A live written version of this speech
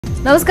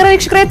ನಮಸ್ಕಾರ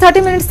ವೀಕ್ಷಕರೇ,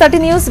 30 minutes 30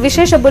 news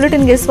ವಿಶೇಷ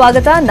ಬುಲೆಟಿನ್ಗೆ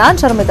ಸ್ವಾಗತ. ನಾನ್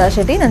ಶರ್ಮಿತಾ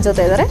ಶೆಟ್ಟಿ, ನನ್ನ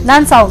ಜೊತೆ ಇದ್ದಾರೆ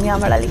ನಾನ್ ಸೌಮ್ಯ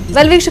ಮಳಲಿ.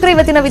 ವೀಕ್ಷಕರೇ,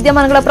 ಇವತ್ತಿನ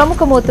ವಿದ್ಯಮಾನಗಳ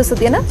ಪ್ರಮುಖ 30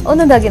 ಸುದ್ದಿಯನ್ನು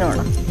ಒಂದೊಂದಾಗಿ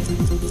ನೋಡೋಣ.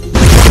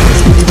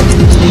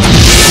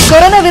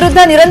 ಕೊರೋನಾ ವಿರುದ್ಧ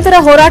ನಿರಂತರ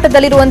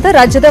ಹೋರಾಟದಲ್ಲಿರುವಂತಹ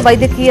ರಾಜ್ಯದ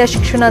ವೈದ್ಯಕೀಯ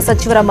ಶಿಕ್ಷಣ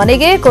ಸಚಿವರ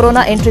ಮನೆಗೆ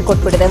ಕೊರೋನಾ ಎಂಟ್ರಿ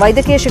ಕೊಟ್ಬಿಟ್ಟಿದೆ.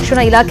 ವೈದ್ಯಕೀಯ ಶಿಕ್ಷಣ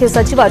ಇಲಾಖೆ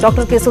ಸಚಿವ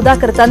ಡಾಕ್ಟರ್ ಕೆ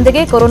ಸುಧಾಕರ್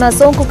ತಂದೆಗೆ ಕೊರೋನಾ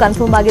ಸೋಂಕು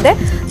ಕನ್ಫರ್ಮ್ ಆಗಿದೆ.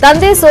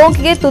 ತಂದೆ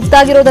ಸೋಂಕಿಗೆ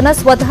ತುತ್ತಾಗಿರುವುದನ್ನು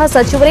ಸ್ವತಃ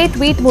ಸಚಿವರೇ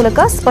ಟ್ವೀಟ್ ಮೂಲಕ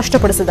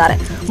ಸ್ಪಷ್ಟಪಡಿಸಿದ್ದಾರೆ.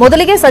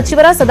 ಮೊದಲಿಗೆ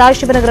ಸಚಿವರ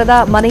ಸದಾಶಿವನಗರದ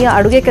ಮನೆಯ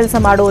ಅಡುಗೆ ಕೆಲಸ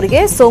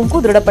ಮಾಡುವವರಿಗೆ ಸೋಂಕು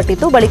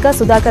ದೃಢಪಟ್ಟಿತ್ತು. ಬಳಿಕ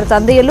ಸುಧಾಕರ್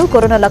ತಂದೆಯಲ್ಲೂ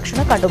ಕೊರೋನಾ ಲಕ್ಷಣ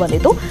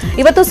ಕಂಡುಬಂದಿತ್ತು.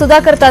 ಇವತ್ತು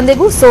ಸುಧಾಕರ್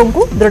ತಂದೆಗೂ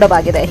ಸೋಂಕು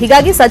ದೃಢವಾಗಿದೆ.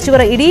 ಹೀಗಾಗಿ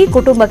ಸಚಿವರ ಇಡೀ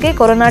ಕುಟುಂಬಕ್ಕೆ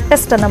ಕೊರೋನಾ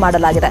ಟೆಸ್ಟ್ ಅನ್ನು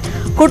ಮಾಡಲಾಗಿದೆ.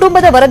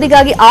 ಕುಟುಂಬದ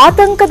ವರದಿಗಾಗಿ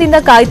ಆತಂಕದಿಂದ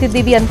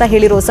ಕಾಯ್ತಿದ್ದೀವಿ ಅಂತ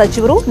ಹೇಳಿರುವ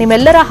ಸಚಿವರು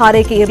ನಿಮ್ಮೆಲ್ಲರ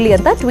ಹಾರೈಕೆ ಇರಲಿ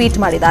ಅಂತ ಟ್ವೀಟ್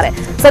ಮಾಡಿದ್ದಾರೆ.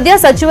 ಸದ್ಯ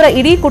ಸಚಿವರ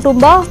ಇಡೀ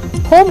ಕುಟುಂಬ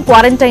ಹೋಮ್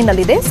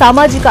ಕ್ವಾರಂಟೈನ್ನಲ್ಲಿದೆ.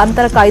 ಸಾಮಾಜಿಕ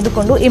ಅಂತರ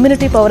ಕಾಯ್ದುಕೊಂಡು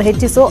ಇಮ್ಯುನಿಟಿ ಪವರ್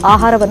ಹೆಚ್ಚಿಸೋ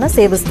ಆಹಾರವನ್ನು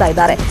ಸೇವಿಸ್ತಾ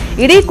ಇದ್ದಾರೆ.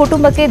 ಇಡೀ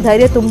ಕುಟುಂಬಕ್ಕೆ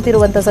ಧೈರ್ಯ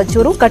ತುಂಬುತ್ತಿರುವಂತಹ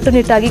ಸಚಿವರು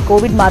ಕಟ್ಟುನಿಟ್ಟಾಗಿ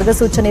ಕೋವಿಡ್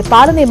ಮಾರ್ಗಸೂಚನೆ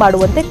ಪಾಲನೆ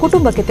ಮಾಡುವಂತೆ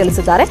ಕುಟುಂಬಕ್ಕೆ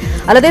ತಿಳಿಸಿದ್ದಾರೆ.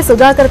 ಅಲ್ಲದೆ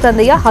ಸುಧಾಕರ್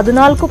ತಂದೆಯ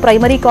 14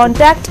 ಪ್ರೈಮರಿ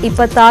ಕಾಂಟ್ಯಾಕ್ಟ್,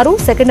 26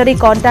 ಸೆಕೆಂಡರಿ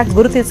ಕಾಂಟ್ಯಾಕ್ಟ್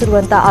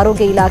ಗುರುತಿಸಿರುವಂತಹ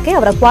ಆರೋಗ್ಯ ಇಲಾಖೆ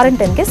ಅವರ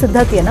ಕ್ವಾರಂಟೈನ್ಗೆ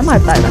ಸಿದ್ಧತೆಯನ್ನ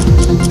ಮಾಡ್ತಾ ಇದೆ.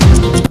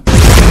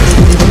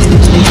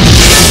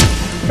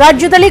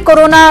 ರಾಜ್ಯದಲ್ಲಿ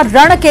ಕೊರೋನಾ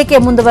ರಣಕೇಕೆ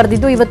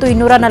ಮುಂದುವರೆದಿದ್ದು ಇವತ್ತು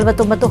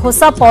 249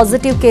 ಹೊಸ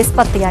ಪಾಸಿಟಿವ್ ಕೇಸ್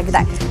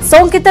ಪತ್ತೆಯಾಗಿದೆ.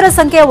 ಸೋಂಕಿತರ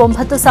ಸಂಖ್ಯೆ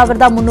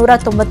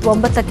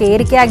 9399ಕ್ಕೆ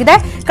ಏರಿಕೆಯಾಗಿದೆ.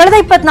 ಕಳೆದ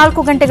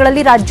 24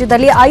 ಗಂಟೆಗಳಲ್ಲಿ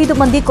ರಾಜ್ಯದಲ್ಲಿ 5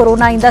 ಮಂದಿ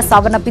ಕೊರೋನಾದಿಂದ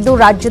ಸಾವನ್ನಪ್ಪಿದ್ದು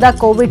ರಾಜ್ಯದ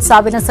ಕೋವಿಡ್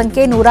ಸಾವಿನ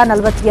ಸಂಖ್ಯೆ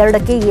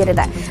 142ಕ್ಕೆ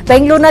ಏರಿದೆ.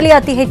 ಬೆಂಗಳೂರಿನಲ್ಲಿ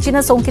ಅತಿ ಹೆಚ್ಚಿನ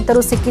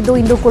ಸೋಂಕಿತರು ಸಿಕ್ಕಿದ್ದು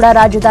ಇಂದು ಕೂಡ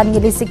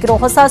ರಾಜಧಾನಿಯಲ್ಲಿ ಸಿಕ್ಕಿರುವ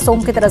ಹೊಸ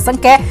ಸೋಂಕಿತರ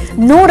ಸಂಖ್ಯೆ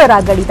 100ರ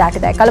ಗಡಿ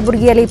ದಾಟಿದೆ.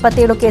 ಕಲಬುರಗಿಯಲ್ಲಿ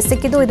 27 ಕೇಸ್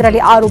ಸಿಕ್ಕಿದ್ದು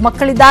ಇದರಲ್ಲಿ 6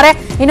 ಮಕ್ಕಳಿದ್ದಾರೆ.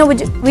 ಇನ್ನು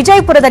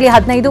ವಿಜಯಪುರದಲ್ಲಿ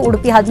 15,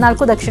 ಉಡುಪಿ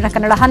 14, ದಕ್ಷಿಣ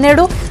ಕನ್ನಡ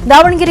 12,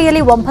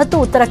 ದಾವಣಗೆರೆಯಲ್ಲಿ 9,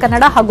 ಉತ್ತರ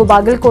ಕನ್ನಡ ಹಾಗೂ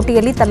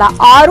ಬಾಗಲಕೋಟೆಯಲ್ಲಿ ತಲಾ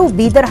 6,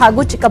 ಬೀದರ್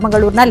ಹಾಗೂ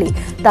ಚಿಕ್ಕಮಗಳೂರಿನಲ್ಲಿ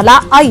ತಲಾ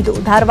 5,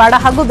 ಧಾರವಾಡ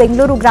ಹಾಗೂ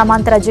ಬೆಂಗಳೂರು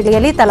ಗ್ರಾಮಾಂತರ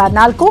ಜಿಲ್ಲೆಯಲ್ಲಿ ತಲಾ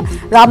 4,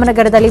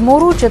 ರಾಮನಗರದಲ್ಲಿ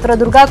 3,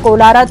 ಚಿತ್ರದುರ್ಗ,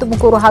 ಕೋಲಾರ,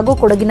 ತುಮಕೂರು ಹಾಗೂ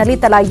ಕೊಡಗಿನಲ್ಲಿ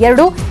ತಲಾ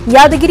 2,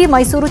 ಯಾದಗಿರಿ,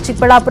 ಮೈಸೂರು,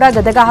 ಚಿಕ್ಕಬಳ್ಳಾಪುರ,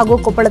 ಗದಗ ಹಾಗೂ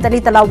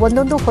ಕೊಪ್ಪಳದಲ್ಲಿ ತಲಾ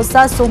 1 ಹೊಸ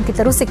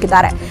ಸೋಂಕಿತರು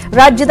ಸಿಕ್ಕಿದ್ದಾರೆ.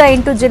 ರಾಜ್ಯದ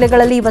 8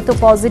 ಜಿಲ್ಲೆಗಳಲ್ಲಿ ಇವತ್ತು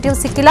ಪಾಸಿಟಿವ್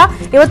ಸಿಕ್ಕಿಲ್ಲ.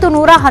 ಇವತ್ತು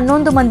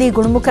 111 ಮಂದಿ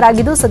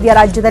ಗುಣಮುಖರಾಗಿದ್ದು ಸದ್ಯ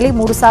ರಾಜ್ಯದಲ್ಲಿ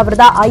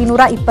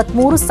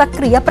 3523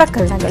 ಸಕ್ರಿಯ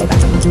ಪ್ರಕರಣಗಳಿವೆ.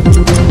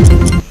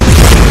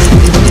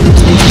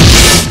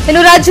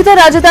 ಇನ್ನು ರಾಜ್ಯದ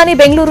ರಾಜಧಾನಿ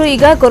ಬೆಂಗಳೂರು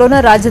ಈಗ ಕೊರೋನಾ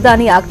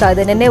ರಾಜಧಾನಿ ಆಗ್ತಾ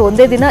ಇದೆ. ನಿನ್ನೆ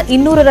ಒಂದೇ ದಿನ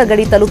 200ರ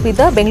ಗಡಿ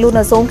ತಲುಪಿದ್ದ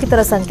ಬೆಂಗಳೂರಿನ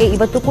ಸೋಂಕಿತರ ಸಂಖ್ಯೆ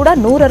ಇವತ್ತು ಕೂಡ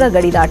 100ರ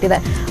ಗಡಿ ದಾಟಿದೆ.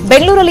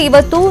 ಬೆಂಗಳೂರಲ್ಲಿ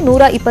ಇವತ್ತು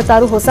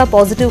 126 ಹೊಸ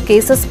ಪಾಸಿಟಿವ್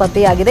ಕೇಸಸ್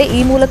ಪತ್ತೆಯಾಗಿದೆ.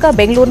 ಈ ಮೂಲಕ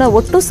ಬೆಂಗಳೂರಿನ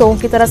ಒಟ್ಟು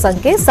ಸೋಂಕಿತರ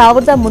ಸಂಖ್ಯೆ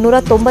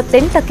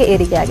 1398ಕ್ಕೆ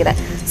ಏರಿಕೆಯಾಗಿದೆ.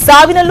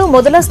 ಸಾವಿನಲ್ಲೂ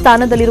ಮೊದಲ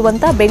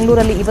ಸ್ಥಾನದಲ್ಲಿರುವಂತಹ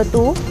ಬೆಂಗಳೂರಲ್ಲಿ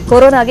ಇವತ್ತು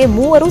ಕೊರೋನಾಗೆ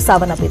 3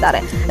 ಸಾವನ್ನಪ್ಪಿದ್ದಾರೆ.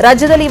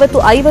 ರಾಜ್ಯದಲ್ಲಿ ಇವತ್ತು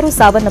 5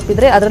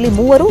 ಸಾವನ್ನಪ್ಪಿದ್ರೆ ಅದರಲ್ಲಿ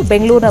 3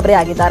 ಬೆಂಗಳೂರಿನವರೇ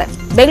ಆಗಿದ್ದಾರೆ.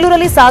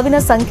 ಬೆಂಗಳೂರಲ್ಲಿ ಸಾವಿನ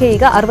ಸಂಖ್ಯೆ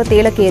ಈಗ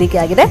 67ಕ್ಕೆ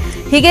ಏರಿಕೆಯಾಗಿದೆ.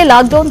 ಹೀಗೆ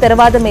ಲಾಕ್ಡೌನ್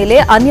ತೆರವಾದ ಮೇಲೆ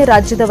ಅನ್ಯ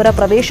ರಾಜ್ಯದವರ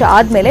ಪ್ರವೇಶ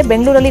ಆದ್ಮೇಲೆ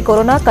ಬೆಂಗಳೂರಲ್ಲಿ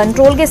ಕೊರೋನಾ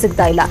ಕಂಟ್ರೋಲ್ಗೆ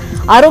ಸಿಗ್ತಾ ಇಲ್ಲ.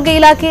 ಆರೋಗ್ಯ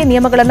ಇಲಾಖೆ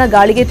ನಿಯಮಗಳನ್ನು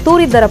ಗಾಳಿಗೆ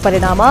ತೂರಿದ್ದರ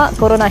ಪರಿಣಾಮ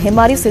ಕೊರೋನಾ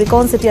ಹೆಮ್ಮಾರಿ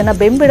ಸಿಲಿಕಾನ್ ಸಿಟಿಯನ್ನ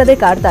ಬೆಂಬಿಡದೆ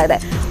ಕಾಡ್ತಾ ಇದೆ.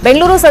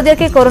 ಬೆಂಗಳೂರು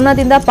ಸದ್ಯಕ್ಕೆ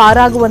ಕೊರೋನಾದಿಂದ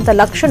ಪಾರಾಗುವಂತ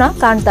ಲಕ್ಷಣ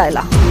ಕಾಣ್ತಾ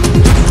ಇಲ್ಲ.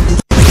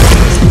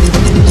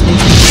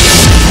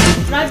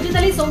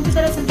 ರಾಜ್ಯದಲ್ಲಿ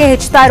ಸೋಂಕಿತರ ಸಂಖ್ಯೆ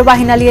ಹೆಚ್ಚುತ್ತಾ ಇರುವ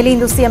ಹಿನ್ನೆಲೆಯಲ್ಲಿ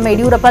ಇಂದು ಸಿಎಂ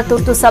ಯಡಿಯೂರಪ್ಪ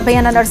ತುರ್ತು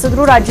ಸಭೆಯನ್ನು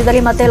ನಡೆಸಿದ್ರು.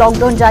 ರಾಜ್ಯದಲ್ಲಿ ಮತ್ತೆ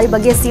ಲಾಕ್ಡೌನ್ ಜಾರಿ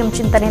ಬಗ್ಗೆ ಸಿಎಂ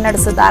ಚಿಂತನೆ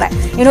ನಡೆಸಿದ್ದಾರೆ.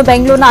 ಇನ್ನು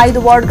ಬೆಂಗಳೂರಿನ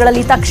 5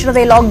 ವಾರ್ಡ್ಗಳಲ್ಲಿ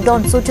ತಕ್ಷಣವೇ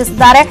ಲಾಕ್ಡೌನ್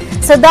ಸೂಚಿಸಿದ್ದಾರೆ.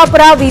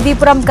 ಸಿದ್ದಾಪುರ,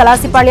 ವಿವಿಪುರಂ,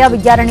 ಕಲಾಸಿಪಾಳ್ಯ,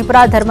 ವಿದ್ಯಾರಣ್ಯಪುರ,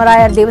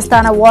 ಧರ್ಮರಾಯರ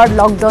ದೇವಸ್ಥಾನ ವಾರ್ಡ್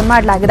ಲಾಕ್ಡೌನ್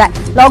ಮಾಡಲಾಗಿದೆ.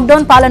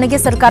 ಲಾಕ್ಡೌನ್ ಪಾಲನೆಗೆ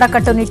ಸರ್ಕಾರ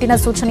ಕಟ್ಟುನಿಟ್ಟಿನ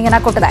ಸೂಚನೆಯನ್ನ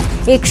ಕೊಟ್ಟಿದೆ.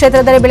 ಈ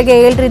ಕ್ಷೇತ್ರದಲ್ಲಿ ಬೆಳಗ್ಗೆ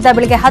 7ರಿಂದ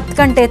ಬೆಳಗ್ಗೆ 10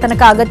 ಗಂಟೆ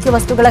ತನಕ ಅಗತ್ಯ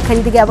ವಸ್ತುಗಳ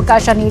ಖರೀದಿಗೆ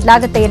ಅವಕಾಶ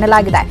ನೀಡಲಾಗುತ್ತೆ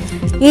ಎನ್ನಲಾಗಿದೆ.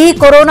 ಈ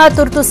ಕೊರೋನಾ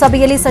ತುರ್ತು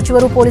ಸಭೆಯಲ್ಲಿ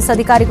ಸಚಿವರು, ಪೊಲೀಸ್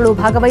ಅಧಿಕಾರಿಗಳು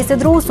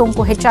ಭಾಗವಹಿಸಿದ್ರು.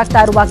 ಸೋಂಕು ಹೆಚ್ಚಾಗ್ತಾ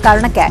ಇರುವ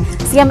ಕಾರಣಕ್ಕೆ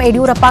ಸಿಎಂ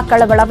ಯಡಿಯೂರಪ್ಪ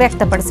ಕಳವಳ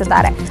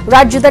ವ್ಯಕ್ತಪಡಿಸಿದ್ದಾರೆ.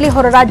 ರಾಜ್ಯದಲ್ಲಿ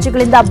ಹೊರ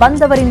ರಾಜ್ಯಗಳಿಂದ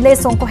ಬಂದವರಿಂದಲೇ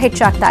ಸೋಂಕು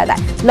ಹೆಚ್ಚಾಗ್ತಾ ಇದೆ.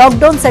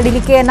 ಲಾಕ್ಡೌನ್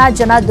ಸಡಿಲಿಕೆಯನ್ನ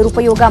ಜನ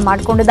ದುರುಪಯೋಗ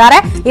ಮಾಡಿಕೊಂಡಿದ್ದಾರೆ.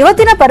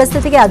 ಇವತ್ತಿನ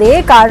ಪರಿಸ್ಥಿತಿಗೆ ಅದೇ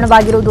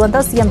ಕಾರಣವಾಗಿರುವುದು ಅಂತ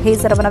ಸಿಎಂ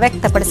ಬೇಸರವನ್ನು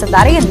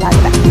ವ್ಯಕ್ತಪಡಿಸಿದ್ದಾರೆ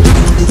ಎನ್ನಲಾಗಿದೆ.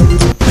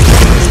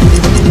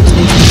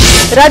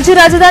 ರಾಜ್ಯ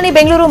ರಾಜಧಾನಿ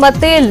ಬೆಂಗಳೂರು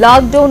ಮತ್ತೆ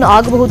ಲಾಕ್ಡೌನ್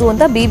ಆಗಬಹುದು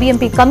ಅಂತ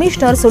ಬಿಬಿಎಂಪಿ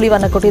ಕಮಿಷನರ್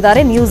ಸುಳಿವನ್ನ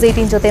ಕೊಟ್ಟಿದ್ದಾರೆ. ನ್ಯೂಸ್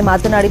 18 ಜೊತೆ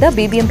ಮಾತನಾಡಿದ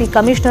ಬಿಬಿಎಂಪಿ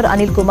ಕಮಿಷನರ್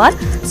ಅನಿಲ್ ಕುಮಾರ್,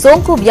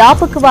 ಸೋಂಕು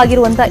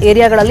ವ್ಯಾಪಕವಾಗಿರುವಂತಹ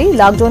ಏರಿಯಾಗಳಲ್ಲಿ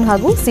ಲಾಕ್ಡೌನ್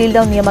ಹಾಗೂ ಸೀಲ್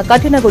ಡೌನ್ ನಿಯಮ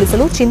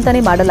ಕಠಿಣಗೊಳಿಸಲು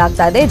ಚಿಂತನೆ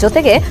ಮಾಡಲಾಗ್ತಾ ಇದೆ.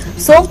 ಜೊತೆಗೆ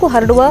ಸೋಂಕು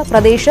ಹರಡುವ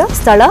ಪ್ರದೇಶ,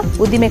 ಸ್ಥಳ,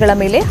 ಉದ್ದಿಮೆಗಳ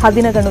ಮೇಲೆ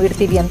ಹದ್ದಿನಗಣ್ಣು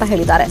ಇಡ್ತೀವಿ ಅಂತ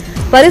ಹೇಳಿದ್ದಾರೆ.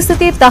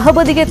 ಪರಿಸ್ಥಿತಿ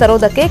ತಹಬದಿಗೆ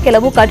ತರೋದಕ್ಕೆ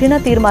ಕೆಲವು ಕಠಿಣ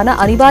ತೀರ್ಮಾನ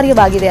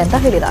ಅನಿವಾರ್ಯವಾಗಿದೆ ಅಂತ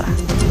ಹೇಳಿದ್ದಾರೆ.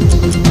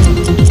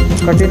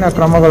 ಕಠಿಣ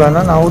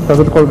ಕ್ರಮಗಳನ್ನು ನಾವು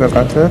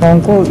ತೆಗೆದುಕೊಳ್ಬೇಕಾಗ್ತದೆ.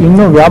 ಸೋಂಕು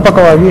ಇನ್ನೂ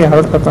ವ್ಯಾಪಕವಾಗಿ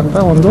ಹರಡ್ತಕ್ಕಂಥ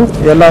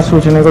ಎಲ್ಲ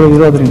ಸೂಚನೆಗಳು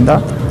ಇರೋದ್ರಿಂದ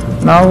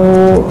ನಾವು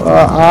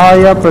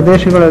ಆಯಾ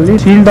ಪ್ರದೇಶಗಳಲ್ಲಿ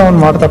ಸೀಲ್ ಡೌನ್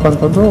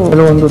ಮಾಡ್ತಕ್ಕಂಥದ್ದು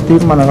ಕೆಲವೊಂದು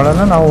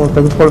ತೀರ್ಮಾನಗಳನ್ನು ನಾವು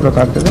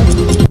ತೆಗೆದುಕೊಳ್ಬೇಕಾಗ್ತದೆ.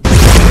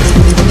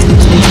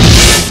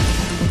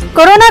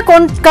 ಕೊರೋನಾ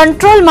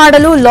ಕಂಟ್ರೋಲ್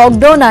ಮಾಡಲು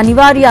ಲಾಕ್ಡೌನ್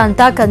ಅನಿವಾರ್ಯ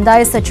ಅಂತ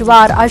ಕಂದಾಯ ಸಚಿವ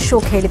ಆರ್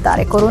ಅಶೋಕ್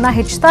ಹೇಳಿದ್ದಾರೆ. ಕೊರೋನಾ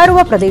ಹೆಚ್ಚುತ್ತಾ ಇರುವ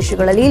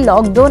ಪ್ರದೇಶಗಳಲ್ಲಿ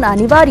ಲಾಕ್ಡೌನ್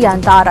ಅನಿವಾರ್ಯ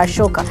ಅಂತ ಆರ್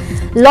ಅಶೋಕ್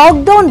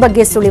ಲಾಕ್ಡೌನ್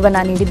ಬಗ್ಗೆ ಸುಳಿವನ್ನ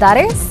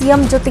ನೀಡಿದ್ದಾರೆ.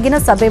 ಸಿಎಂ ಜೊತೆಗಿನ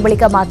ಸಭೆ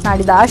ಬಳಿಕ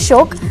ಮಾತನಾಡಿದ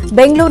ಅಶೋಕ್,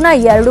 ಬೆಂಗಳೂರಿನ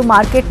 2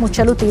 ಮಾರ್ಕೆಟ್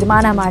ಮುಚ್ಚಲು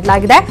ತೀರ್ಮಾನ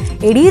ಮಾಡಲಾಗಿದೆ.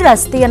 ಇಡೀ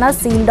ರಸ್ತೆಯನ್ನ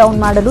ಸೀಲ್ ಡೌನ್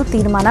ಮಾಡಲು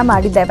ತೀರ್ಮಾನ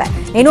ಮಾಡಿದ್ದೇವೆ.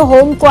 ಇನ್ನು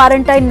ಹೋಮ್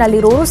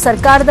ಕ್ವಾರಂಟೈನ್ನಲ್ಲಿರೋರು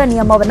ಸರ್ಕಾರದ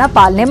ನಿಯಮವನ್ನ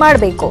ಪಾಲನೆ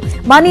ಮಾಡಬೇಕು.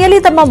 ಮನೆಯಲ್ಲಿ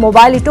ತಮ್ಮ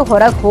ಮೊಬೈಲ್ ಇಟ್ಟು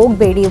ಹೊರಗೆ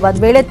ಹೋಗಬೇಡಿ.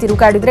 ಒಂದ್ ವೇಳೆ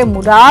ತಿರುಗಾಡಿದ್ರೆ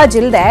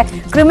ಮುರಾಜಿಲ್ಲದೆ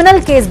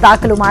ಕ್ರಿಮಿನಲ್ ಕೇಸ್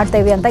ದಾಖಲು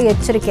ಮಾಡ್ತೇವೆ ಅಂತ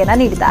ಎಚ್ಚರಿಕೆಯನ್ನ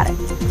ನೀಡಿದ್ದಾರೆ.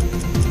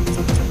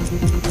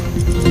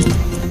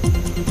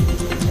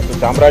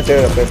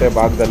 ಚಾಮರಾಜಪೇಟೆ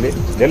ಭಾಗದಲ್ಲಿ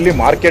ಎಲ್ಲಿ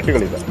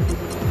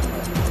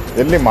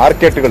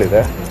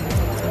ಮಾರ್ಕೆಟ್ಗಳಿದೆ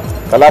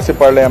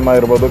ಕಲಾಸಿಪಾಳ್ಯಮ್ಮ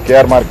ಇರ್ಬೋದು,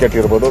 KR ಮಾರ್ಕೆಟ್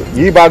ಇರ್ಬೋದು,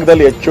 ಈ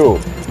ಭಾಗದಲ್ಲಿ ಹೆಚ್ಚು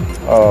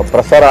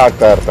ಪ್ರಸಾರ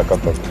ಆಗ್ತಾ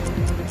ಇರ್ತಕ್ಕಂಥದ್ದು.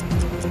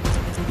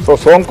 ಸೊ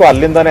ಸೋಂಕು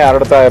ಅಲ್ಲಿಂದನೇ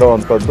ಹರಡ್ತಾ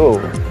ಇರುವಂಥದ್ದು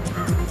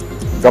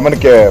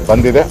ಗಮನಕ್ಕೆ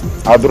ಬಂದಿದೆ.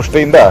 ಆ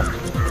ದೃಷ್ಟಿಯಿಂದ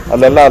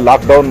ಅಲ್ಲೆಲ್ಲ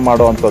ಲಾಕ್ಡೌನ್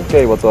ಮಾಡುವಂಥದ್ದಕ್ಕೆ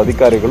ಇವತ್ತು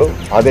ಅಧಿಕಾರಿಗಳು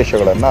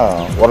ಆದೇಶಗಳನ್ನು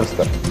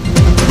ಹೊರಡಿಸ್ತಾರೆ.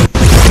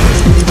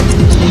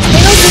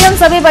 ಸಿಎಂ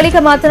ಸಭೆ ಬಳಿಕ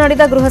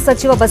ಮಾತನಾಡಿದ ಗೃಹ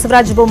ಸಚಿವ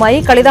ಬಸವರಾಜ ಬೊಮ್ಮಾಯಿ,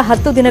 ಕಳೆದ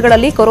 10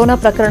 ದಿನಗಳಲ್ಲಿ ಕೊರೋನಾ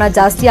ಪ್ರಕರಣ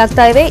ಜಾಸ್ತಿ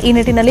ಆಗ್ತಾ ಇವೆ. ಈ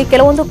ನಿಟ್ಟಿನಲ್ಲಿ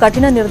ಕೆಲವೊಂದು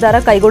ಕಠಿಣ ನಿರ್ಧಾರ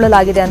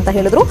ಕೈಗೊಳ್ಳಲಾಗಿದೆ ಅಂತ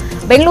ಹೇಳಿದ್ರು.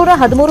 ಬೆಂಗಳೂರಿನ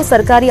 13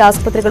 ಸರ್ಕಾರಿ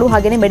ಆಸ್ಪತ್ರೆಗಳು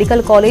ಹಾಗೆಯೇ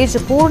ಮೆಡಿಕಲ್ ಕಾಲೇಜ್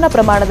ಪೂರ್ಣ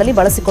ಪ್ರಮಾಣದಲ್ಲಿ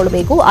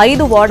ಬಳಸಿಕೊಳ್ಳಬೇಕು.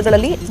 5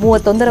 ವಾರ್ಡ್ಗಳಲ್ಲಿ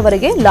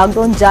 31ರವರೆಗೆ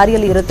ಲಾಕ್ಡೌನ್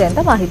ಜಾರಿಯಲ್ಲಿ ಇರುತ್ತೆ ಅಂತ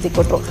ಮಾಹಿತಿ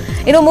ಕೊಟ್ಟರು.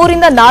 ಇನ್ನು 3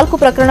 ರಿಂದ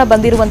 4 ಪ್ರಕರಣ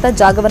ಬಂದಿರುವಂತಹ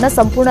ಜಾಗವನ್ನು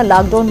ಸಂಪೂರ್ಣ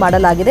ಲಾಕ್ಡೌನ್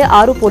ಮಾಡಲಾಗಿದೆ.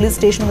 6 ಪೊಲೀಸ್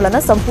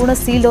ಸ್ಟೇಷನ್ಗಳನ್ನು ಸಂಪೂರ್ಣ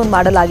ಸೀಲ್ ಡೌನ್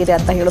ಮಾಡಲಾಗಿದೆ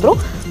ಅಂತ ಹೇಳಿದ್ರು.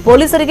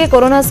 ಪೊಲೀಸರಿಗೆ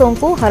ಕೊರೋನಾ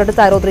ಸೋಂಕು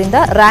ಹರಡುತ್ತಾ ಇರೋದ್ರಿಂದ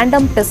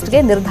ರ್ಯಾಂಡಮ್ ಟೆಸ್ಟ್ಗೆ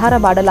ನಿರ್ಧಾರ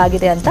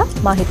ಮಾಡಲಾಗಿದೆ ಅಂತ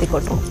ಮಾಹಿತಿ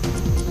ಕೊಟ್ಟರು.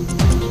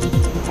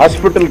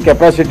 ಹಾಸ್ಪಿಟಲ್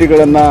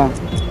ಕೆಪಾಸಿಟಿಗಳನ್ನು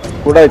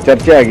ಕೂಡ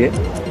ಚರ್ಚೆ ಆಗಿ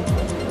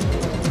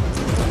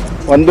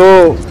ಒಂದು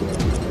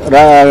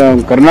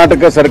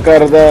ಕರ್ನಾಟಕ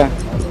ಸರ್ಕಾರದ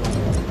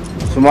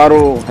ಸುಮಾರು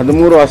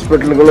 13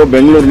 ಹಾಸ್ಪಿಟಲ್ಗಳು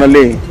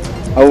ಬೆಂಗಳೂರಿನಲ್ಲಿ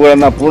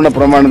ಅವುಗಳನ್ನು ಪೂರ್ಣ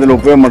ಪ್ರಮಾಣದಲ್ಲಿ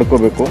ಉಪಯೋಗ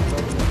ಮಾಡ್ಕೋಬೇಕು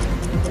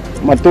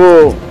ಮತ್ತು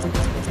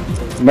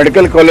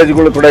ಮೆಡಿಕಲ್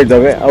ಕಾಲೇಜುಗಳು ಕೂಡ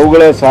ಇದ್ದಾವೆ,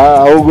 ಅವುಗಳ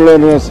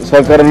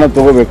ಸಹಕಾರನ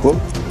ತಗೋಬೇಕು.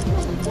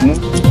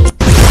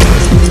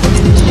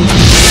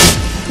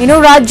 ಇನ್ನು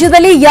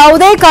ರಾಜ್ಯದಲ್ಲಿ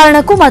ಯಾವುದೇ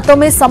ಕಾರಣಕ್ಕೂ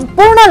ಮತ್ತೊಮ್ಮೆ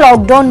ಸಂಪೂರ್ಣ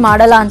ಲಾಕ್ಡೌನ್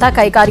ಮಾಡಲ್ಲ ಅಂತ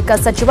ಕೈಗಾರಿಕಾ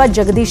ಸಚಿವ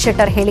ಜಗದೀಶ್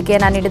ಶೆಟ್ಟರ್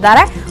ಹೇಳಿಕೆಯನ್ನ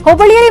ನೀಡಿದ್ದಾರೆ.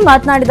 ಹುಬ್ಬಳ್ಳಿಯಲ್ಲಿ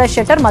ಮಾತನಾಡಿದ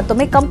ಶೆಟ್ಟರ್,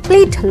 ಮತ್ತೊಮ್ಮೆ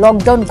ಕಂಪ್ಲೀಟ್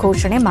ಲಾಕ್ಡೌನ್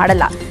ಘೋಷಣೆ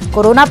ಮಾಡಲ್ಲ,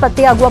 ಕೊರೋನಾ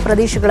ಪತ್ತೆಯಾಗುವ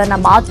ಪ್ರದೇಶಗಳನ್ನು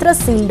ಮಾತ್ರ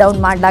ಸೀಲ್ ಡೌನ್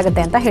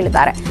ಮಾಡಲಾಗುತ್ತೆ ಅಂತ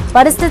ಹೇಳಿದ್ದಾರೆ.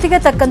 ಪರಿಸ್ಥಿತಿಗೆ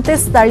ತಕ್ಕಂತೆ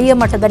ಸ್ಥಳೀಯ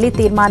ಮಟ್ಟದಲ್ಲಿ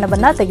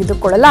ತೀರ್ಮಾನವನ್ನ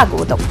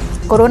ತೆಗೆದುಕೊಳ್ಳಲಾಗುವುದು.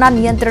 ಕೊರೋನಾ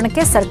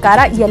ನಿಯಂತ್ರಣಕ್ಕೆ ಸರ್ಕಾರ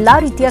ಎಲ್ಲಾ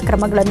ರೀತಿಯ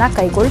ಕ್ರಮಗಳನ್ನು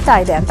ಕೈಗೊಳ್ತಾ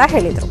ಇದೆ ಅಂತ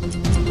ಹೇಳಿದರು.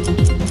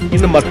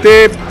 ಇನ್ನು ಮತ್ತೆ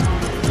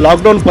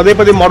ಲಾಕ್ಡೌನ್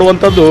ಪದೇ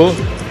ಮಾಡುವಂಥದ್ದು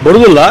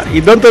ಬರುವುದಿಲ್ಲ.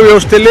 ಇದ್ದಂಥ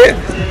ವ್ಯವಸ್ಥೆಯಲ್ಲಿ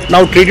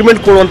ನಾವು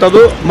ಟ್ರೀಟ್ಮೆಂಟ್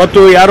ಕೊಡುವಂಥದ್ದು ಮತ್ತು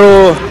ಯಾರು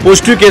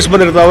ಪಾಸಿಟಿವ್ ಕೇಸ್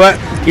ಬಂದಿರ್ತಾವೆ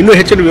ಇನ್ನೂ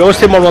ಹೆಚ್ಚಿನ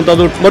ವ್ಯವಸ್ಥೆ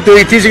ಮಾಡುವಂಥದ್ದು ಮತ್ತು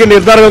ಇತ್ತೀಚೆಗೆ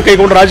ನಿರ್ಧಾರಗಳನ್ನು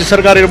ಕೈಗೊಂಡು ರಾಜ್ಯ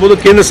ಸರ್ಕಾರ ಇರ್ಬೋದು,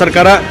 ಕೇಂದ್ರ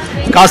ಸರ್ಕಾರ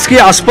ಖಾಸಗಿ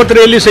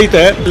ಆಸ್ಪತ್ರೆಯಲ್ಲಿ ಸಹಿತ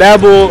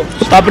ಲ್ಯಾಬ್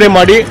ಸ್ಥಾಪನೆ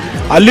ಮಾಡಿ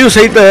ಅಲ್ಲಿಯೂ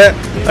ಸಹಿತ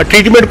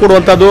ಟ್ರೀಟ್ಮೆಂಟ್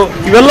ಕೊಡುವಂಥದ್ದು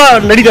ಇವೆಲ್ಲ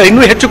ನಡೀತಾ,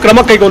 ಇನ್ನೂ ಹೆಚ್ಚು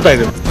ಕ್ರಮ ಕೈಗೊಳ್ತಾ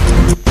ಇದೆ.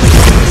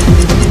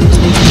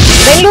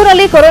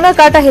 ಬೆಂಗಳೂರಲ್ಲಿ ಕೊರೋನಾ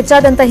ಕಾಟ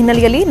ಹೆಚ್ಚಾದಂತ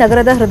ಹಿನ್ನೆಲೆಯಲ್ಲಿ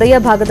ನಗರದ ಹೃದಯ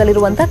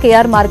ಭಾಗದಲ್ಲಿರುವಂತಹ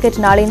KR ಮಾರ್ಕೆಟ್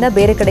ನಾಳೆಯಿಂದ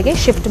ಬೇರೆ ಕಡೆಗೆ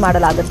ಶಿಫ್ಟ್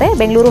ಮಾಡಲಾಗುತ್ತೆ.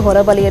 ಬೆಂಗಳೂರು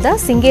ಹೊರವಲಯದ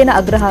ಸಿಂಗೇನ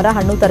ಅಗ್ರಹಾರ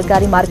ಹಣ್ಣು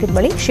ತರಕಾರಿ ಮಾರ್ಕೆಟ್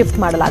ಬಳಿ ಶಿಫ್ಟ್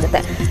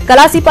ಮಾಡಲಾಗುತ್ತೆ.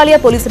 ಕಲಾಸಿಪಾಳ್ಯ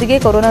ಪೊಲೀಸರಿಗೆ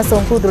ಕೊರೋನಾ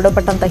ಸೋಂಕು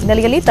ದೃಢಪಟ್ಟಂತ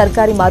ಹಿನ್ನೆಲೆಯಲ್ಲಿ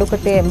ತರಕಾರಿ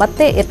ಮಾರುಕಟ್ಟೆ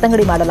ಮತ್ತೆ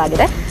ಎತ್ತಂಗಡಿ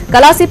ಮಾಡಲಾಗಿದೆ.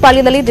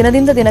 ಕಲಾಸಿಪಾಳ್ಯದಲ್ಲಿ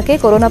ದಿನದಿಂದ ದಿನಕ್ಕೆ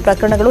ಕೊರೋನಾ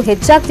ಪ್ರಕರಣಗಳು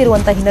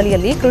ಹೆಚ್ಚಾಗ್ತಿರುವಂತಹ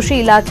ಹಿನ್ನೆಲೆಯಲ್ಲಿ ಕೃಷಿ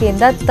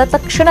ಇಲಾಖೆಯಿಂದ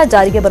ತತ್ಕ್ಷಣ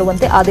ಜಾರಿಗೆ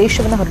ಬರುವಂತೆ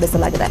ಆದೇಶವನ್ನು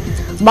ಹೊರಡಿಸಲಾಗಿದೆ.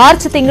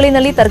 ಮಾರ್ಚ್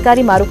ತಿಂಗಳಿನಲ್ಲಿ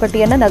ತರಕಾರಿ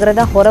ಮಾರುಕಟ್ಟೆಯನ್ನು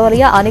ನಗರದ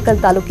ಹೊರವಲಯ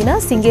ಆನೇಕಲ್ ತಾಲೂಕಿನ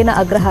ಸಿಂಗೇನ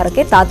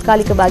ಅಗ್ರಹಾರಕ್ಕೆ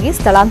ತಾತ್ಕಾಲಿಕವಾಗಿ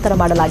ಸ್ಥಳಾಂತರ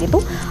ಮಾಡಲಾಗಿತ್ತು.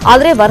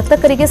 ಆದರೆ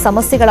ವರ್ತಕರಿಗೆ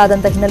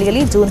ಸಮಸ್ಯೆಗಳಾದಂತಹ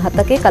ಹಿನ್ನೆಲೆಯಲ್ಲಿ ಜೂನ್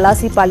 10ಕ್ಕೆ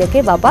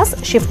ಕಲಾಸಿಪಾಳ್ಯಕ್ಕೆ ವಾಪಸ್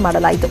ಶಿಫ್ಟ್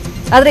ಮಾಡಲಾಯಿತು.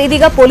 ಆದರೆ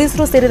ಇದೀಗ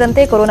ಪೊಲೀಸರು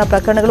ಸೇರಿದಂತೆ ಕೊರೋನಾ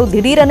ಪ್ರಕರಣಗಳು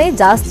ದಿಢೀರನೆ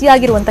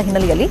ಜಾಸ್ತಿಯಾಗಿರುವಂತಹ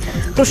ಹಿನ್ನೆಲೆಯಲ್ಲಿ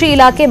ಕೃಷಿ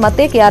ಇಲಾಖೆ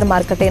ಮತ್ತೆ KR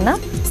ಮಾರುಕಟ್ಟೆಯನ್ನು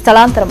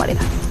ಸ್ಥಳಾಂತರ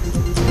ಮಾಡಿದೆ.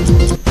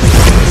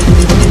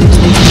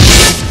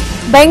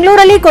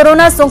 ಬೆಂಗಳೂರಲ್ಲಿ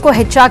ಕೊರೋನಾ ಸೋಂಕು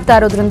ಹೆಚ್ಚಾಗ್ತಾ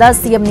ಇರೋದ್ರಿಂದ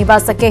ಸಿಎಂ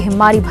ನಿವಾಸಕ್ಕೆ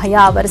ಹೆಮ್ಮಾರಿ ಭಯ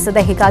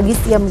ಆವರಿಸಿದೆ. ಹೀಗಾಗಿ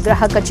ಸಿಎಂ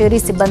ಗೃಹ ಕಚೇರಿ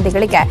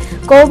ಸಿಬ್ಬಂದಿಗಳಿಗೆ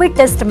ಕೋವಿಡ್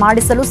ಟೆಸ್ಟ್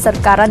ಮಾಡಿಸಲು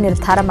ಸರ್ಕಾರ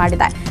ನಿರ್ಧಾರ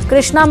ಮಾಡಿದೆ.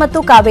 ಕೃಷ್ಣಾ ಮತ್ತು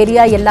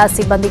ಕಾವೇರಿಯ ಎಲ್ಲಾ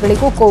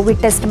ಸಿಬ್ಬಂದಿಗಳಿಗೂ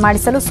ಕೋವಿಡ್ ಟೆಸ್ಟ್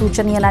ಮಾಡಿಸಲು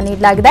ಸೂಚನೆಯನ್ನ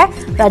ನೀಡಲಾಗಿದೆ.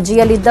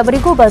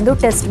 ರಜೆಯಲ್ಲಿದ್ದವರಿಗೂ ಬಂದು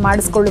ಟೆಸ್ಟ್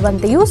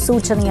ಮಾಡಿಸಿಕೊಳ್ಳುವಂತೆಯೂ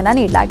ಸೂಚನೆಯನ್ನ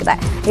ನೀಡಲಾಗಿದೆ.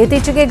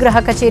 ಇತ್ತೀಚೆಗೆ ಗೃಹ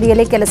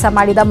ಕಚೇರಿಯಲ್ಲಿ ಕೆಲಸ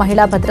ಮಾಡಿದ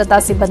ಮಹಿಳಾ ಭದ್ರತಾ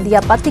ಸಿಬ್ಬಂದಿಯ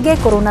ಪತಿಗೆ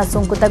ಕೊರೋನಾ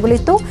ಸೋಂಕು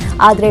ತಗುಲಿತ್ತು.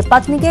 ಆದರೆ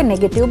ಪತ್ನಿಗೆ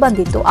ನೆಗೆಟಿವ್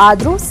ಬಂದಿತ್ತು.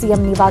 ಆದರೂ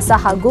ಸಿಎಂ ನಿವಾಸ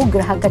ಹಾಗೂ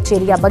ಗೃಹ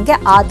ಕಚೇರಿಯ ಬಗ್ಗೆ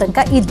ಆತಂಕ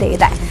ಇದ್ದೇ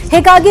ಇದೆ.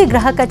 ಹೀಗಾಗಿ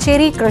ಗೃಹ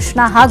ಕಚೇರಿ,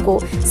 ಕೃಷ್ಣಾ ಹಾಗೂ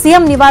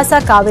ಸಿಎಂ ನಿವಾಸ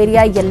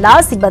ಕಾವೇರಿಯ ಎಲ್ಲಾ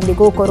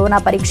ಸಿಬ್ಬಂದಿಗೂ ಕೊರೋನಾ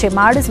ಪರೀಕ್ಷೆ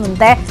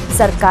ಮಾಡಿಸುವಂತೆ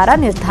ಸರ್ಕಾರ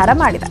ನಿರ್ಧಾರ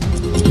ಮಾಡಿದೆ.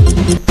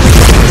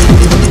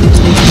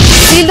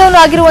 ಸೀಲ್ ಡೌನ್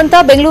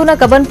ಆಗಿರುವಂತಹ ಬೆಂಗಳೂರಿನ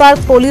ಕಬ್ಬನ್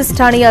ಪಾರ್ಕ್ ಪೊಲೀಸ್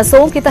ಠಾಣೆಯ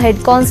ಸೋಂಕಿತ ಹೆಡ್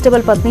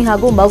ಕಾನ್ಸ್ಟೇಬಲ್ ಪತ್ನಿ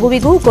ಹಾಗೂ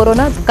ಮಗುವಿಗೂ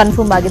ಕೊರೋನಾ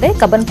ಕನ್ಫರ್ಮ್ ಆಗಿದೆ.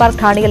 ಕಬ್ಬನ್ ಪಾರ್ಕ್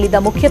ಠಾಣೆಯಲ್ಲಿದ್ದ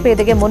ಮುಖ್ಯ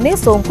ಪೇದೆಗೆ ಮೊನ್ನೆ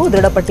ಸೋಂಕು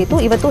ದೃಢಪಟ್ಟಿತ್ತು.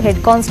 ಇವತ್ತು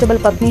ಹೆಡ್ ಕಾನ್ಸ್ಟೇಬಲ್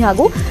ಪತ್ನಿ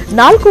ಹಾಗೂ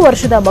 4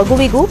 ವರ್ಷದ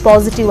ಮಗುವಿಗೂ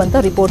ಪಾಸಿಟಿವ್ ಅಂತ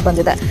ರಿಪೋರ್ಟ್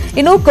ಬಂದಿದೆ.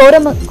 ಇನ್ನು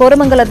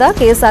ಕೋರಮಂಗಲದ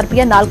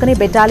ಕೆಎಸ್ಆರ್ಪಿಯ 4ನೇ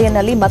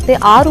ಬೆಟಾಲಿಯನ್ನಲ್ಲಿ ಮತ್ತೆ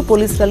 6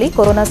 ಪೊಲೀಸರಲ್ಲಿ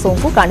ಕೊರೋನಾ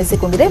ಸೋಂಕು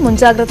ಕಾಣಿಸಿಕೊಂಡಿದೆ.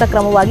 ಮುಂಜಾಗ್ರತಾ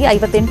ಕ್ರಮವಾಗಿ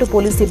 58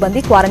 ಪೊಲೀಸ್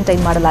ಸಿಬ್ಬಂದಿ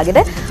ಕ್ವಾರಂಟೈನ್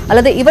ಮಾಡಲಾಗಿದೆ.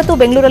 ಅಲ್ಲದೆ ಇವತ್ತು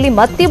ಬೆಂಗಳೂರಲ್ಲಿ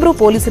ಮತ್ತಿಬ್ಬರು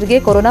ಪೊಲೀಸರಿಗೆ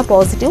ಕೊರೋನಾ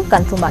ಪಾಸಿಟಿವ್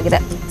ಕನ್ಫರ್ಮ್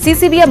ಆಗಿದೆ.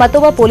 ಸಿಸಿಬಿಯ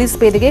ಮತ್ತೊಬ್ಬ ಪೊಲೀಸ್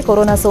ಪೇದೆಗೆ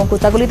ಕೊರೋನಾ ಸೋಂಕು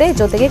ತಗುಲಿದೆ.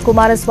 ಜೊತೆಗೆ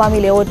Kumaraswamy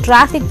layout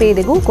traffic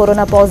ಪೇದೆಗೂ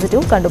corona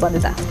positive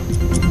ಕಂಡುಬಂದಿದೆ.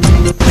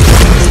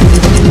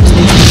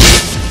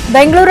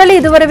 ಬೆಂಗಳೂರಲ್ಲಿ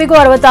ಇದುವರೆಗೂ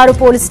 66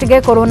 ಪೊಲೀಸರಿಗೆ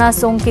ಕೊರೋನಾ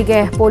ಸೋಂಕಿಗೆ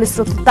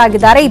ಪೊಲೀಸರು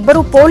ತುತ್ತಾಗಿದ್ದಾರೆ.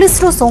 2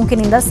 ಪೊಲೀಸರು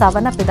ಸೋಂಕಿನಿಂದ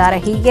ಸಾವನ್ನಪ್ಪಿದ್ದಾರೆ.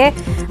 ಹೀಗೆ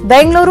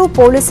ಬೆಂಗಳೂರು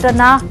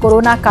ಪೊಲೀಸರನ್ನ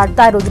ಕೊರೋನಾ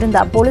ಕಾಡ್ತಾ ಇರೋದ್ರಿಂದ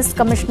ಪೊಲೀಸ್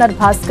ಕಮಿಷನರ್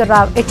ಭಾಸ್ಕರ್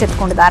ರಾವ್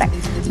ಎಚ್ಚೆತ್ತುಕೊಂಡಿದ್ದಾರೆ.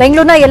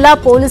 ಬೆಂಗಳೂರಿನ ಎಲ್ಲಾ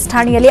ಪೊಲೀಸ್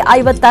ಠಾಣೆಯಲ್ಲಿ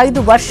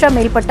 55 ವರ್ಷ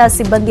ಮೇಲ್ಪಟ್ಟ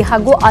ಸಿಬ್ಬಂದಿ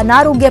ಹಾಗೂ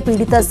ಅನಾರೋಗ್ಯ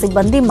ಪೀಡಿತ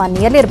ಸಿಬ್ಬಂದಿ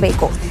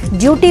ಮನೆಯಲ್ಲಿರಬೇಕು.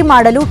 ಡ್ಯೂಟಿ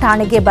ಮಾಡಲು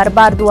ಠಾಣೆಗೆ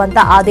ಬರಬಾರದು ಅಂತ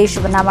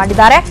ಆದೇಶವನ್ನ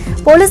ಮಾಡಿದ್ದಾರೆ.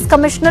 ಪೊಲೀಸ್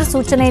ಕಮಿಷನರ್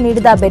ಸೂಚನೆ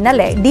ನೀಡಿದ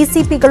ಬೆನ್ನಲ್ಲೇ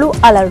ಡಿಸಿಪಿಗಳು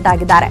ಅಲರ್ಟ್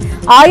ಆಗಿದ್ದಾರೆ.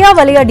 ಆಯಾ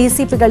ವಲಯ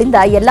ಡಿಸಿಪಿಗಳಿಂದ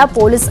ಎಲ್ಲಾ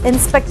ಪೊಲೀಸ್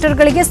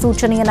ಇನ್ಸ್ಪೆಕ್ಟರ್ಗಳಿಗೆ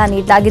ಸೂಚನೆಯನ್ನ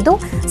ನೀಡಲಾಗಿದ್ದು,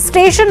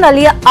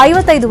 ಸ್ಟೇಷನ್ನಲ್ಲಿ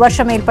 55 ವರ್ಷ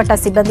ಮೇಲ್ಪಟ್ಟ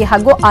ಸಿಬ್ಬಂದಿ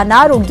ಹಾಗೂ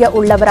ಅನಾರೋಗ್ಯ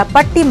ಉಳ್ಳವರ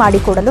ಪಟ್ಟಿ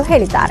ಮಾಡಿಕೊಡಲು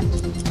ಹೇಳಿದ್ದಾರೆ.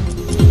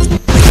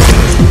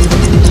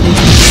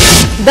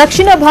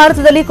 ದಕ್ಷಿಣ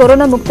ಭಾರತದಲ್ಲಿ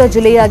ಕೊರೋನಾ ಮುಕ್ತ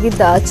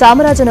ಜಿಲ್ಲೆಯಾಗಿದ್ದ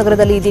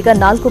ಚಾಮರಾಜನಗರದಲ್ಲಿ ಇದೀಗ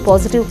 4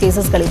 ಪಾಸಿಟಿವ್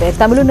ಕೇಸಸ್ಗಳಿವೆ.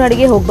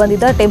 ತಮಿಳುನಾಡಿಗೆ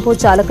ಹೋಗ್ಬಂದಿದ್ದ ಟೆಂಪೋ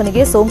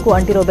ಚಾಲಕನಿಗೆ ಸೋಂಕು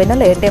ಅಂಟಿರೋ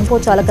ಬೆನ್ನಲ್ಲೇ ಟೆಂಪೋ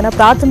ಚಾಲಕನ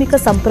ಪ್ರಾಥಮಿಕ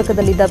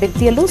ಸಂಪರ್ಕದಲ್ಲಿದ್ದ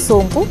ವ್ಯಕ್ತಿಯಲ್ಲೂ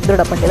ಸೋಂಕು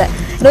ದೃಢಪಟ್ಟಿದೆ.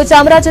 ಇನ್ನು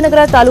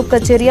ಚಾಮರಾಜನಗರ ತಾಲೂಕು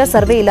ಕಚೇರಿಯ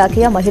ಸರ್ವೆ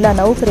ಇಲಾಖೆಯ ಮಹಿಳಾ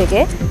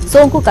ನೌಕರಿಗೆ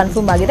ಸೋಂಕು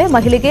ಕನ್ಫರ್ಮ್ ಆಗಿದೆ.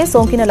 ಮಹಿಳೆಗೆ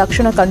ಸೋಂಕಿನ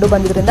ಲಕ್ಷಣ ಕಂಡು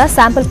ಬಂದಿದ್ದರಿಂದ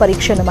ಸ್ಯಾಂಪಲ್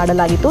ಪರೀಕ್ಷೆಯನ್ನು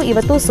ಮಾಡಲಾಗಿತ್ತು.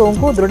 ಇವತ್ತು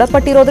ಸೋಂಕು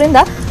ದೃಢಪಟ್ಟಿರೋದ್ರಿಂದ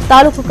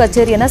ತಾಲೂಕು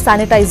ಕಚೇರಿಯನ್ನು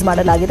ಸ್ಯಾನಿಟೈಸ್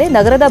ಮಾಡಲಾಗಿದೆ.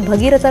 ನಗರದ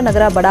ಭಗೀರಥ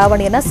ನಗರ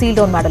ಬಡಾವಣೆಯನ್ನು ಸೀಲ್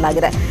ಡೌನ್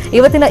ಮಾಡಲಾಗಿದೆ.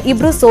 ಇವತ್ತಿನ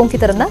 2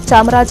 ಸೋಂಕಿತರನ್ನ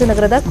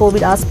ಚಾಮರಾಜನಗರದ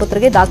ಕೋವಿಡ್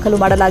ಆಸ್ಪತ್ರೆಗೆ ದಾಖಲು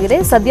ಮಾಡಲಾಗಿದೆ.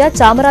 ಸದ್ಯ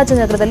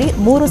ಚಾಮರಾಜನಗರದಲ್ಲಿ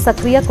 3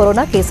 ಸಕ್ರಿಯ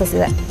ಕೊರೋನಾ ಕೇಸಸ್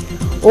ಇದೆ.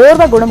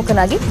 ಓರ್ವ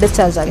ಗುಣಮುಖನಾಗಿ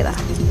ಡಿಸ್ಚಾರ್ಜ್ ಆಗಿದೆ.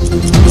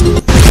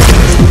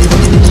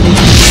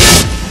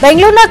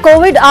 ಬೆಂಗಳೂರಿನ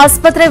ಕೋವಿಡ್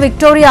ಆಸ್ಪತ್ರೆ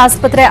ವಿಕ್ಟೋರಿಯಾ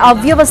ಆಸ್ಪತ್ರೆ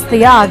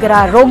ಅವ್ಯವಸ್ಥೆಯ ಆಗರ.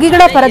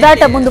 ರೋಗಿಗಳ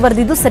ಪರದಾಟ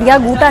ಮುಂದುವರೆದಿದ್ದು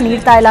ಸರಿಯಾಗಿ ಊಟ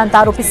ನೀಡ್ತಾ ಇಲ್ಲ ಅಂತ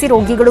ಆರೋಪಿಸಿ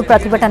ರೋಗಿಗಳು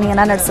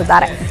ಪ್ರತಿಭಟನೆಯನ್ನ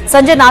ನಡೆಸಿದ್ದಾರೆ.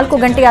 ಸಂಜೆ 4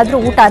 ಗಂಟೆಯಾದ್ರೂ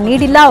ಊಟ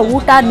ನೀಡಿಲ್ಲ,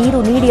 ಊಟ ನೀರು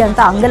ನೀಡಿ ಅಂತ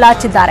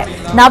ಅಂಗಲಾಚಿದ್ದಾರೆ.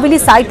 ನಾವಿಲ್ಲಿ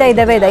ಸಾಯ್ತಾ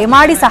ಇದ್ದೇವೆ,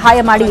 ದಯಮಾಡಿ ಸಹಾಯ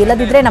ಮಾಡಿ,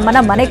 ಇಲ್ಲದಿದ್ರೆ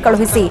ನಮ್ಮನ್ನ ಮನೆಗೆ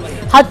ಕಳುಹಿಸಿ.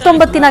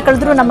 19 ದಿನ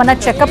ಕಳೆದ್ರೂ ನಮ್ಮನ್ನ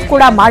ಚೆಕಪ್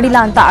ಕೂಡ ಮಾಡಿಲ್ಲ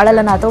ಅಂತ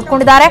ಅಳಲನ್ನ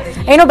ತೋಡ್ಕೊಂಡಿದ್ದಾರೆ.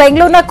 ಏನು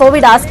ಬೆಂಗಳೂರಿನ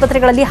ಕೋವಿಡ್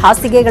ಆಸ್ಪತ್ರೆಗಳಲ್ಲಿ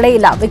ಹಾಸಿಗೆಗಳೇ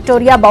ಇಲ್ಲ.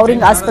 ವಿಕ್ಟೋರಿಯಾ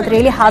ಬೌರಿಂಗ್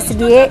ಆಸ್ಪತ್ರೆಯಲ್ಲಿ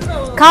ಹಾಸಿಗೆಯೇ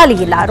ಖಾಲಿ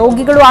ಇಲ್ಲ.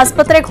 ರೋಗಿಗಳು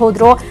ಆಸ್ಪತ್ರೆಗೆ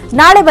ಹೋದ್ರು,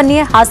 ನಾಳೆ ಬನ್ನಿ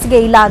ಹಾಸಿಗೆ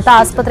ಇಲ್ಲ ಅಂತ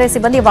ಆಸ್ಪತ್ರೆ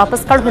ಸಿಬ್ಬಂದಿ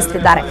ವಾಪಸ್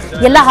ಕಳುಹಿಸುತ್ತಿದ್ದಾರೆ.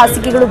 ಎಲ್ಲ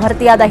ಹಾಸಿಗೆಗಳು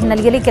ಭರ್ತಿಯಾದ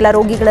ಹಿನ್ನೆಲೆಯಲ್ಲಿ ಕೆಲ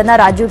ರೋಗಿಗಳನ್ನ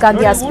ರಾಜೀವ್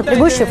ಗಾಂಧಿ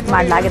ಆಸ್ಪತ್ರೆಗೂ ಶಿಫ್ಟ್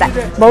ಮಾಡಲಾಗಿದೆ.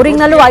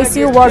 ಬೌರಿಂಗ್ನಲ್ಲೂ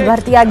ಐಸಿಯು ವಾರ್ಡ್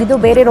ಭರ್ತಿಯಾಗಿದ್ದು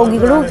ಬೇರೆ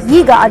ರೋಗಿಗಳು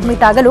ಈಗ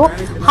ಅಡ್ಮಿಟ್ ಆಗಲು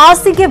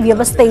ಹಾಸಿಗೆ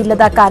ವ್ಯವಸ್ಥೆ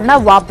ಇಲ್ಲದ ಕಾರಣ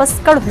ವಾಪಸ್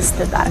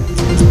ಕಳುಹಿಸುತ್ತಿದ್ದಾರೆ.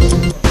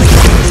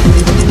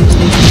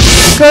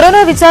 ಕೊರೋನಾ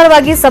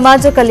ವಿಚಾರವಾಗಿ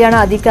ಸಮಾಜ ಕಲ್ಯಾಣ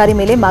ಅಧಿಕಾರಿ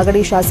ಮೇಲೆ ಮಾಗಡಿ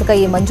ಶಾಸಕ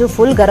ಎ ಮಂಜು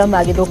ಫುಲ್ ಗರಂ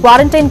ಆಗಿದ್ದು,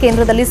 ಕ್ವಾರಂಟೈನ್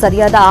ಕೇಂದ್ರದಲ್ಲಿ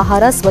ಸರಿಯಾದ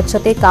ಆಹಾರ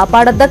ಸ್ವಚ್ಛತೆ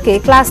ಕಾಪಾಡದ್ದಕ್ಕೆ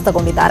ಕ್ಲಾಸ್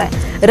ತಗೊಂಡಿದ್ದಾರೆ.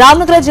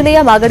 ರಾಮನಗರ ಜಿಲ್ಲೆಯ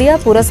ಮಾಗಡಿಯ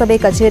ಪುರಸಭೆ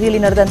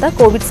ಕಚೇರಿಯಲ್ಲಿ ನಡೆದಂತ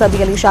ಕೋವಿಡ್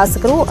ಸಭೆಯಲ್ಲಿ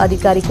ಶಾಸಕರು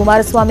ಅಧಿಕಾರಿ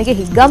ಕುಮಾರಸ್ವಾಮಿಗೆ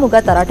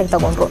ಹಿಗ್ಗಾಮುಗ್ಗಾ ತರಾಟೆಗೆ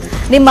ತಗೊಂಡ್ರು.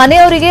 ನಿಮ್ಮ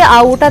ಮನೆಯವರಿಗೆ ಆ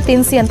ಊಟ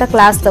ತಿನ್ನಿಸಿ ಅಂತ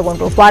ಕ್ಲಾಸ್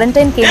ತಗೊಂಡ್ರು.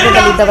 ಕ್ವಾರಂಟೈನ್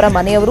ಕೇಂದ್ರದಲ್ಲಿದ್ದವರ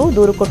ಮನೆಯವರು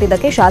ದೂರು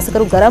ಕೊಟ್ಟಿದ್ದಕ್ಕೆ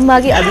ಶಾಸಕರು ಗರಂ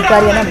ಆಗಿ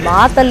ಅಧಿಕಾರಿಯನ್ನ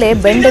ಮಾತಲ್ಲೇ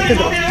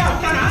ಬೆಂಡೆತ್ತಿದ್ರು.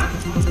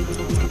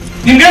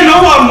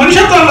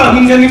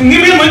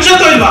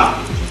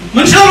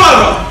 ಮನುಷ್ಯರು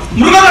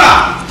ಮೃಗಗಳ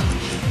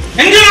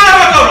ಹೆಂಗೆ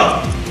ಮಾಡ್ಬೇಕು? ಅವರು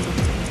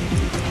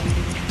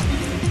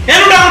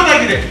ಏನು ಊಟ ಮಾಡ್ತಾ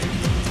ಇದ್ದೀರಿ?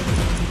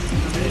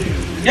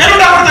 ಏನು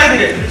ಊಟ ಮಾಡ್ತಾ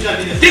ಇದ್ದೀರಿ?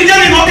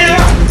 ತಿಂಜಲಿ ನೋಡಿಲ್ಲ.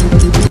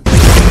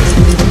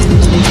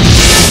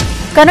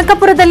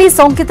 ಕನಕಪುರದಲ್ಲಿ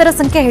ಸೋಂಕಿತರ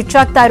ಸಂಖ್ಯೆ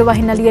ಹೆಚ್ಚಾಗ್ತಾ ಇರುವ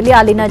ಹಿನ್ನೆಲೆಯಲ್ಲಿ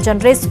ಅಲ್ಲಿನ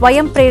ಜನರೇ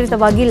ಸ್ವಯಂ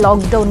ಪ್ರೇರಿತವಾಗಿ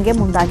ಲಾಕ್ಡೌನ್ಗೆ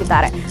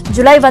ಮುಂದಾಗಿದ್ದಾರೆ.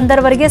 ಜುಲೈ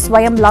 1ರವರೆಗೆ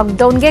ಸ್ವಯಂ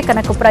ಲಾಕ್ಡೌನ್ಗೆ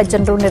ಕನಕಪುರ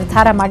ಜನರು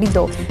ನಿರ್ಧಾರ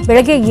ಮಾಡಿದ್ದು,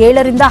 ಬೆಳಗ್ಗೆ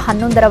 7ರಿಂದ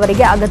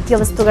 11ರವರೆಗೆ ಅಗತ್ಯ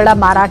ವಸ್ತುಗಳ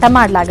ಮಾರಾಟ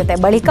ಮಾಡಲಾಗುತ್ತೆ.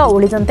 ಬಳಿಕ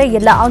ಉಳಿದಂತೆ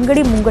ಎಲ್ಲ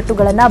ಅಂಗಡಿ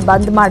ಮುಂಗಟ್ಟುಗಳನ್ನು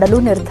ಬಂದ್ ಮಾಡಲು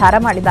ನಿರ್ಧಾರ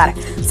ಮಾಡಿದ್ದಾರೆ.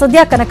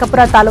 ಸದ್ಯ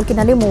ಕನಕಪುರ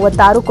ತಾಲೂಕಿನಲ್ಲಿ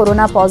 36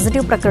 ಕೊರೋನಾ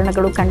ಪಾಸಿಟಿವ್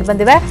ಪ್ರಕರಣಗಳು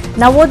ಕಂಡುಬಂದಿವೆ.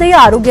 ನವೋದಯ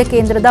ಆರೋಗ್ಯ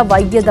ಕೇಂದ್ರದ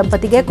ವೈದ್ಯ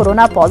ದಂಪತಿಗೆ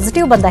ಕೊರೋನಾ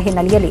ಪಾಸಿಟಿವ್ ಬಂದ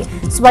ಹಿನ್ನೆಲೆಯಲ್ಲಿ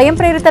ಸ್ವಯಂ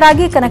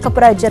ಪ್ರೇರಿತರಾಗಿ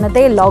ಕನಕಪುರ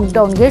ಜನತೆ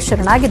ಲಾಕ್ಡೌನ್ಗೆ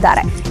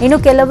ಶರಣಾಗಿದ್ದಾರೆ. ಇನ್ನು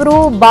ಕೆಲವರು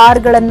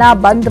ಬಾರ್ಗಳನ್ನ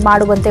ಬಂದ್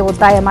ಮಾಡುವಂತೆ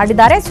ಒತ್ತಾಯ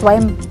ಮಾಡಿದ್ದಾರೆ.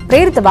 ಸ್ವಯಂ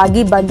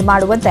ಪ್ರೇರಿತವಾಗಿ ಬಂದ್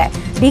ಮಾಡುವಂತೆ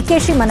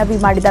ಡಿಕೆಶಿ ಮನವಿ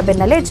ಮಾಡಿದ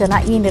ಬೆನ್ನಲ್ಲೇ ಜನ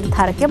ಈ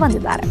ನಿರ್ಧಾರಕ್ಕೆ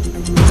ಬಂದಿದ್ದಾರೆ.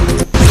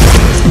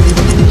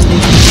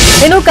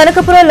 ಇನ್ನು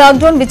ಕನಕಪುರ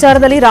ಲಾಕ್ಡೌನ್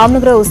ವಿಚಾರದಲ್ಲಿ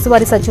ರಾಮನಗರ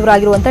ಉಸ್ತುವಾರಿ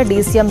ಸಚಿವರಾಗಿರುವಂತಹ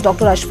ಡಿಸಿಎಂ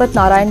ಡಾಕ್ಟರ್ ಅಶ್ವಥ್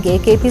ನಾರಾಯಣ್ಗೆ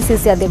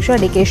ಕೆಪಿಸಿಸಿ ಅಧ್ಯಕ್ಷ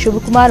ಡಿಕೆ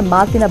ಶಿವಕುಮಾರ್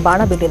ಮಾತಿನ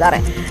ಬಾಣ ಬಿಟ್ಟಿದ್ದಾರೆ.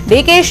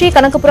 ಡಿಕೆಶಿ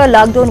ಕನಕಪುರ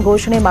ಲಾಕ್ಡೌನ್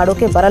ಘೋಷಣೆ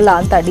ಮಾಡೋಕೆ ಬರಲ್ಲ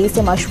ಅಂತ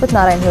ಡಿಸಿಎಂ ಅಶ್ವಥ್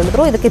ನಾರಾಯಣ್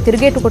ಹೇಳಿದ್ರು. ಇದಕ್ಕೆ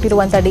ತಿರುಗೇಟು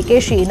ಕೊಟ್ಟಿರುವಂತಹ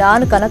ಡಿಕೆಶಿ,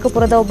 ನಾನು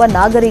ಕನಕಪುರದ ಒಬ್ಬ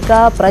ನಾಗರಿಕ,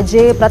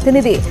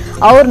 ಪ್ರತಿನಿಧಿ,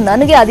 ಅವರು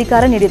ನನಗೆ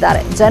ಅಧಿಕಾರ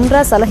ನೀಡಿದ್ದಾರೆ. ಜನರ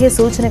ಸಲಹೆ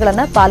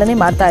ಸೂಚನೆಗಳನ್ನ ಪಾಲನೆ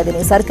ಮಾಡ್ತಾ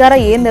ಇದ್ದೀನಿ. ಸರ್ಕಾರ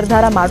ಏನ್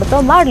ನಿರ್ಧಾರ ಮಾಡುತ್ತೋ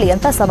ಮಾಡ್ಲಿ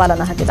ಅಂತ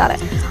ಸವಾಲನ್ನ ಹಾಕಿದ್ದಾರೆ.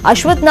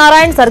 ಅಶ್ವಥ್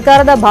ನಾರಾಯಣ್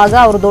ಸರ್ಕಾರದ ಭಾಗ,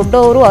 ಅವರು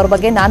ದೊಡ್ಡವರು, ಅವ್ರ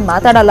ಬಗ್ಗೆ ನಾನು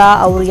ಮಾತಾಡಲ್ಲ,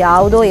 ಅವರು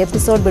ಯಾವುದೋ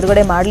ಎಪಿಸೋಡ್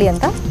ಬಿಡುಗಡೆ ಮಾಡಲಿ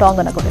ಅಂತ ಟಾಂಗ್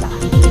ಅನ್ನು ಕೊಟ್ಟಿದ್ದಾರೆ.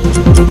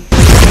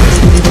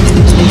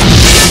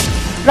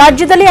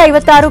 ರಾಜ್ಯದಲ್ಲಿ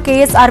 56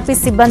 ಕೆಎಸ್ಆರ್ಪಿ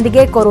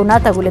ಸಿಬ್ಬಂದಿಗೆ ಕೊರೋನಾ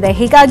ತಗುಲಿದೆ.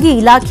 ಹೀಗಾಗಿ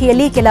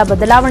ಇಲಾಖೆಯಲ್ಲಿ ಕೆಲ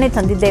ಬದಲಾವಣೆ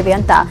ತಂದಿದ್ದೇವೆ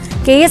ಅಂತ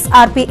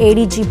ಕೆಎಸ್ಆರ್ಪಿ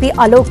ಎಡಿಜಿಪಿ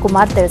ಅಲೋಕ್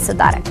ಕುಮಾರ್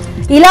ತಿಳಿಸಿದ್ದಾರೆ.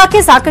 ಇಲಾಖೆ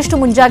ಸಾಕಷ್ಟು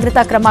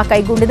ಮುಂಜಾಗ್ರತಾ ಕ್ರಮ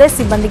ಕೈಗೊಂಡಿದೆ.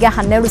 ಸಿಬ್ಬಂದಿಗೆ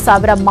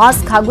 12,000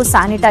 ಮಾಸ್ಕ್ ಹಾಗೂ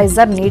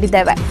ಸ್ಯಾನಿಟೈಸರ್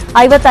ನೀಡಿದ್ದೇವೆ.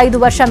 55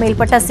 ವರ್ಷ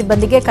ಮೇಲ್ಪಟ್ಟ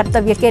ಸಿಬ್ಬಂದಿಗೆ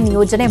ಕರ್ತವ್ಯಕ್ಕೆ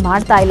ನಿಯೋಜನೆ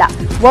ಮಾಡ್ತಾ ಇಲ್ಲ.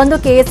 ಒಂದು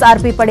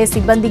ಕೆಎಸ್ಆರ್ಪಿ ಪಡೆ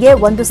ಸಿಬ್ಬಂದಿಗೆ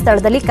ಒಂದು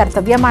ಸ್ಥಳದಲ್ಲಿ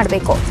ಕರ್ತವ್ಯ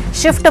ಮಾಡಬೇಕು.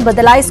 ಶಿಫ್ಟ್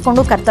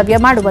ಬದಲಾಯಿಸಿಕೊಂಡು ಕರ್ತವ್ಯ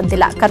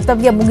ಮಾಡುವಂತಿಲ್ಲ.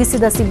 ಕರ್ತವ್ಯ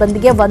ಮುಗಿಸಿದ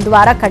ಸಿಬ್ಬಂದಿಗೆ 1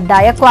 ವಾರ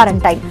ಕಡ್ಡಾಯ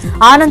ಕ್ವಾರಂಟೈನ್,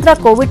 ಆನಂತರ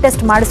ಕೋವಿಡ್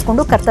ಟೆಸ್ಟ್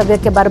ಮಾಡಿಸಿಕೊಂಡು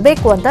ಕರ್ತವ್ಯಕ್ಕೆ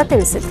ಬರಬೇಕು ಅಂತ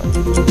ತಿಳಿಸಿದರು.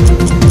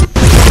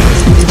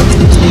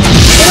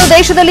 ಇನ್ನು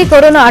ದೇಶದಲ್ಲಿ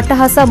ಕೊರೋನಾ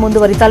ಅಟ್ಟಹಾಸ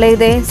ಮುಂದುವರಿತಲೇ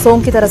ಇದೆ.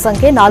 ಸೋಂಕಿತರ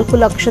ಸಂಖ್ಯೆ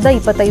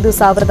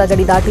 4,25,000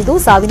 ಗಡಿ ದಾಟಿದ್ದು,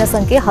 ಸಾವಿನ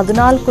ಸಂಖ್ಯೆ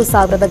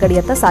 14,000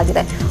 ಗಡಿಯತ್ತ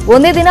ಸಾಗಿದೆ.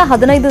 ಒಂದೇ ದಿನ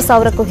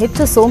 15,000ಕ್ಕೂ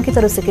ಹೆಚ್ಚು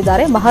ಸೋಂಕಿತರು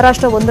ಸಿಕ್ಕಿದ್ದಾರೆ.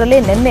 ಮಹಾರಾಷ್ಟ್ರ ಒಂದರಲ್ಲೇ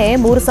ನಿನ್ನೆ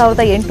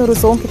 3,800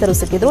 ಸೋಂಕಿತರು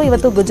ಸಿಕ್ಕಿದ್ರು.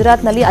 ಇವತ್ತು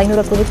ಗುಜರಾತ್ನಲ್ಲಿ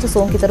 500ಕ್ಕೂ ಹೆಚ್ಚು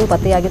ಸೋಂಕಿತರು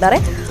ಪತ್ತೆಯಾಗಿದ್ದಾರೆ.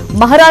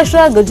 ಮಹಾರಾಷ್ಟ್ರ,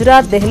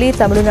 ಗುಜರಾತ್, ದೆಹಲಿ,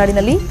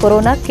 ತಮಿಳುನಾಡಿನಲ್ಲಿ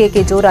ಕೊರೋನಾ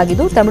ಕೇಕೆ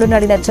ಜೋರಾಗಿದ್ದು,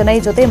 ತಮಿಳುನಾಡಿನ ಚೆನ್ನೈ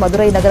ಜೊತೆ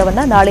ಮದುರೈ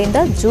ನಗರವನ್ನ ನಾಳೆಯಿಂದ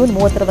ಜೂನ್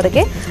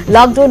 30ರವರೆಗೆ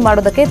ಲಾಕ್ಡೌನ್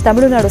ಮಾಡೋದಕ್ಕೆ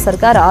ತಮಿಳುನಾಡು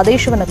ಸರ್ಕಾರ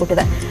ಆದೇಶವನ್ನು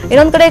ಕೊಟ್ಟಿದೆ.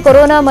 ಇನ್ನೊಂದು ಕಡೆ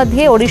ಕೊರೋನಾ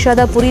ಮಧ್ಯೆ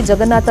ಒಡಿಶಾದ ಪುರಿ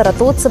ಜಗನ್ನಾಥ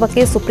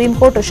ರಥೋತ್ಸವಕ್ಕೆ ಸುಪ್ರೀಂ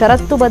ಕೋರ್ಟ್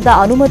ಷರತ್ತುಬದ್ಧ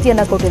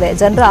ಅನುಮತಿಯನ್ನ ಕೊಟ್ಟಿದೆ.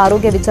 ಜನರ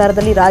ಆರೋಗ್ಯ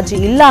ವಿಚಾರದಲ್ಲಿ ರಾಜಿ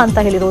ಇಲ್ಲ ಅಂತ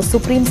ಹೇಳಿರುವ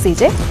ಸುಪ್ರೀಂ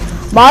ಸಿಜೆ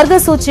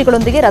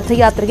ಮಾರ್ಗಸೂಚಿಗಳೊಂದಿಗೆ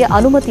ರಥಯಾತ್ರೆಗೆ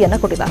ಅನುಮತಿಯನ್ನ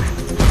ಕೊಟ್ಟಿದ್ದಾರೆ.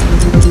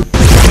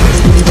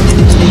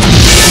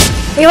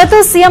 ಈ ಇವತ್ತು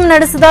ಸಿಎಂ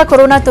ನಡೆಸಿದ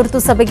ಕೊರೋನಾ ತುರ್ತು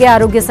ಸಭೆಗೆ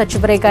ಆರೋಗ್ಯ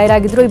ಸಚಿವರೇ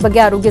ಗೈರಾಗಿದ್ರು. ಈ ಬಗ್ಗೆ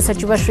ಆರೋಗ್ಯ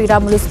ಸಚಿವ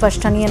ಶ್ರೀರಾಮುಲು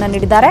ಸ್ಪಷ್ಟನೆಯನ್ನು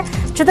ನೀಡಿದ್ದಾರೆ.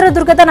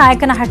 ಚಿತ್ರದುರ್ಗದ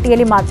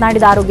ನಾಯಕನಹಟ್ಟಿಯಲ್ಲಿ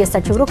ಮಾತನಾಡಿದ ಆರೋಗ್ಯ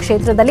ಸಚಿವರು,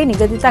 ಕ್ಷೇತ್ರದಲ್ಲಿ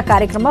ನಿಗದಿತ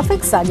ಕಾರ್ಯಕ್ರಮ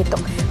ಫಿಕ್ಸ್ ಆಗಿತ್ತು.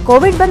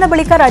 ಕೋವಿಡ್ ಬಂದ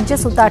ಬಳಿಕ ರಾಜ್ಯ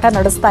ಸುತ್ತಾಟ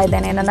ನಡೆಸ್ತಾ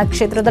ಇದ್ದೇನೆ. ನನ್ನ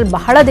ಕ್ಷೇತ್ರದಲ್ಲಿ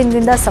ಬಹಳ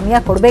ದಿನದಿಂದ ಸಮಯ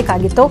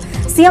ಕೊಡಬೇಕಾಗಿತ್ತು.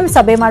 ಸಿಎಂ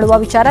ಸಭೆ ಮಾಡುವ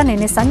ವಿಚಾರ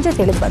ನಿನ್ನೆ ಸಂಜೆ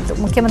ತಿಳಿದು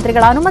ಬಂತು.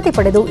 ಮುಖ್ಯಮಂತ್ರಿಗಳ ಅನುಮತಿ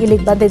ಪಡೆದು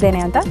ಇಲ್ಲಿಗೆ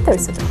ಬಂದಿದ್ದೇನೆ ಅಂತ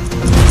ತಿಳಿಸಿದರು.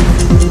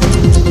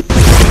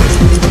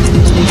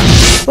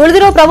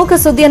 ಉಳಿದಿರೋ ಪ್ರಮುಖ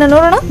ಸುದ್ದಿಯನ್ನು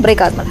ನೋಡೋಣ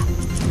ಬ್ರೇಕ್ ಆದ್ಮೇಲೆ.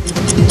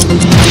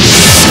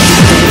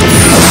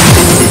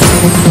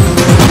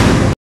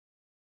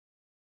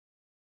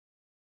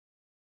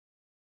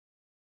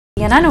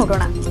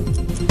 ನೋಡೋಣ.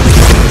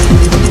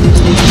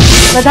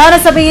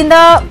 ವಿಧಾನಸಭೆಯಿಂದ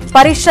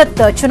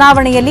ಪರಿಷತ್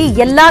ಚುನಾವಣೆಯಲ್ಲಿ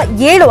ಎಲ್ಲಾ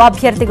 7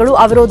 ಅಭ್ಯರ್ಥಿಗಳು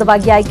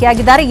ಅವಿರೋಧವಾಗಿ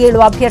ಆಯ್ಕೆಯಾಗಿದ್ದಾರೆ. 7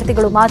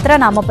 ಅಭ್ಯರ್ಥಿಗಳು ಮಾತ್ರ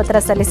ನಾಮಪತ್ರ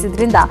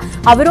ಸಲ್ಲಿಸಿದ್ರಿಂದ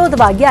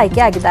ಅವಿರೋಧವಾಗಿ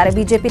ಆಯ್ಕೆಯಾಗಿದ್ದಾರೆ.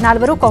 ಬಿಜೆಪಿ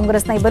 4,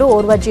 ಕಾಂಗ್ರೆಸ್ನ 2,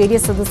 ಓರ್ವ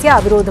ಜೆಡಿಎಸ್ ಸದಸ್ಯ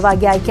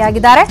ಅವಿರೋಧವಾಗಿ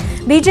ಆಯ್ಕೆಯಾಗಿದ್ದಾರೆ.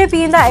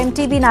 ಬಿಜೆಪಿಯಿಂದ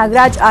ಎಂಟಿಬಿ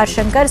ನಾಗರಾಜ್, ಆರ್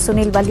ಶಂಕರ್,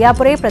 ಸುನಿಲ್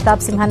ವಲ್ಯಾಪುರೆ,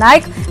 ಪ್ರತಾಪ್ ಸಿಂಹ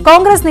ನಾಯ್ಕ್,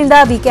 ಕಾಂಗ್ರೆಸ್ನಿಂದ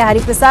ಬಿಕೆ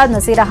ಹರಿಪ್ರಸಾದ್,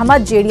 ನಸೀರ್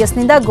ಅಹಮದ್,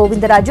 ಜೆಡಿಎಸ್ನಿಂದ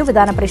ಗೋವಿಂದರಾಜು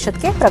ವಿಧಾನ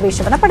ಪರಿಷತ್ಗೆ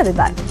ಪ್ರವೇಶವನ್ನು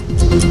ಪಡೆದಿದ್ದಾರೆ.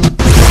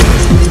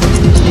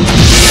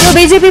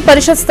 ಬಿಜೆಪಿ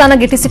ಪರಿಷತ್ ಸ್ಥಾನ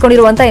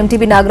ಗಿಟ್ಟಿಸಿಕೊಂಡಿರುವಂತಹ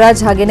ಎಂಟಿಬಿ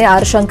ನಾಗರಾಜ್ ಹಾಗೇನೆ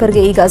ಆರ್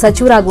ಶಂಕರ್ಗೆ ಈಗ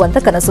ಸಚಿವರಾಗುವಂತ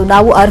ಕನಸು.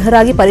 ನಾವು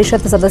ಅರ್ಹರಾಗಿ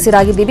ಪರಿಷತ್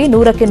ಸದಸ್ಯರಾಗಿದ್ದೀವಿ,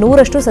 100ಕ್ಕೆ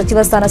 100ರಷ್ಟು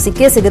ಸಚಿವ ಸ್ಥಾನ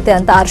ಸಿಕ್ಕೇ ಸಿಗುತ್ತೆ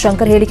ಅಂತ ಆರ್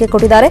ಶಂಕರ್ ಹೇಳಿಕೆ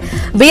ಕೊಟ್ಟಿದ್ದಾರೆ.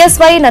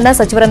 ಬಿಎಸ್ವೈ ನನ್ನ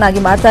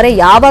ಸಚಿವರನ್ನಾಗಿ ಮಾಡ್ತಾರೆ,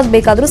 ಯಾವಾಗ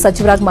ಬೇಕಾದರೂ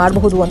ಸಚಿವರಾಗಿ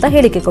ಮಾಡಬಹುದು ಅಂತ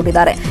ಹೇಳಿಕೆ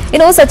ಕೊಟ್ಟಿದ್ದಾರೆ.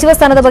 ಇನ್ನು ಸಚಿವ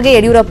ಸ್ಥಾನದ ಬಗ್ಗೆ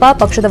ಯಡಿಯೂರಪ್ಪ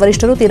ಪಕ್ಷದ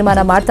ವರಿಷ್ಠರು ತೀರ್ಮಾನ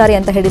ಮಾಡ್ತಾರೆ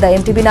ಅಂತ ಹೇಳಿದ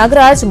ಎಂಟಿಬಿ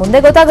ನಾಗರಾಜ್,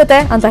 ಮುಂದೆ ಗೊತ್ತಾಗುತ್ತೆ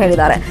ಅಂತ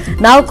ಹೇಳಿದ್ದಾರೆ.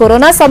 ನಾವು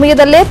ಕೊರೋನಾ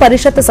ಸಮಯದಲ್ಲೇ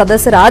ಪರಿಷತ್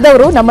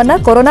ಸದಸ್ಯರಾದವರು ನಮ್ಮನ್ನ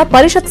ಕೊರೋನಾ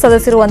ಪರಿಷತ್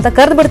ಸದಸ್ಯರು ಅಂತ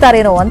ಕರೆದು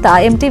ಬಿಡ್ತಾರೇನೋ ಅಂತ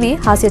ಎಂಟಿಬಿ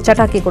ಹಾಸ್ಯ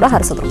ಚಟಾಕಿ ಕೂಡ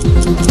ಹಾರಿಸಿದ್ರು.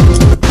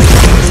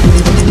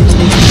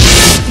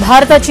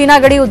 ಭಾರತ ಚೀನಾ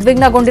ಗಡಿ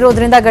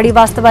ಉದ್ವಿಗ್ನಗೊಂಡಿರುವುದರಿಂದ ಗಡಿ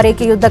ವಾಸ್ತವ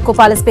ರೇಖೆಯುದ್ದಕ್ಕೂ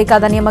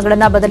ಪಾಲಿಸಬೇಕಾದ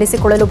ನಿಯಮಗಳನ್ನು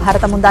ಬದಲಿಸಿಕೊಳ್ಳಲು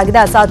ಭಾರತ ಮುಂದಾಗಿದೆ.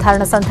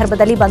 ಅಸಾಧಾರಣ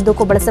ಸಂದರ್ಭದಲ್ಲಿ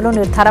ಬಂದೂಕು ಬಳಸಲು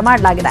ನಿರ್ಧಾರ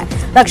ಮಾಡಲಾಗಿದೆ.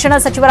 ರಕ್ಷಣಾ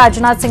ಸಚಿವ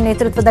ರಾಜನಾಥ್ ಸಿಂಗ್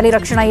ನೇತೃತ್ವದಲ್ಲಿ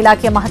ರಕ್ಷಣಾ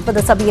ಇಲಾಖೆಯ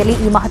ಮಹತ್ವದ ಸಭೆಯಲ್ಲಿ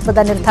ಈ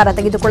ಮಹತ್ವದ ನಿರ್ಧಾರ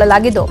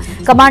ತೆಗೆದುಕೊಳ್ಳಲಾಗಿದ್ದು,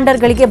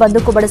 ಕಮಾಂಡರ್ಗಳಿಗೆ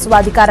ಬಂದೂಕು ಬಳಸುವ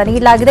ಅಧಿಕಾರ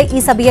ನೀಡಲಾಗಿದೆ.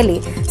 ಈ ಸಭೆಯಲ್ಲಿ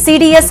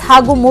ಸಿಡಿಎಸ್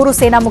ಹಾಗೂ 3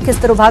 ಸೇನಾ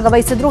ಮುಖ್ಯಸ್ಥರು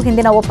ಭಾಗವಹಿಸಿದ್ರು.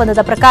 ಹಿಂದಿನ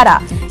ಒಪ್ಪಂದದ ಪ್ರಕಾರ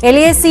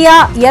ಎಲ್ಎಸಿಯ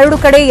 2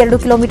 ಕಡೆ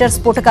 2 ಕಿಲೋಮೀಟರ್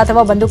ಸ್ಫೋಟಕ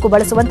ಅಥವಾ ಬಂದೂಕು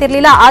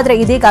ಬಳಸುವಂತಿರಲಿಲ್ಲ. ಆದರೆ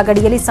ಇದೀಗ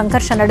ಗಡಿಯಲ್ಲಿ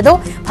ಸಂಘರ್ಷ ನಡೆದು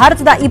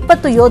ಭಾರತದ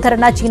 20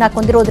 ಯೋಧರನ್ನ ಚೀನಾ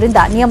ಕೊಂದಿರುವುದರಿಂದ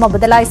ನಿಯಮ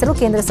ಬದಲಾಯಿಸಲು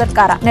ಕೇಂದ್ರ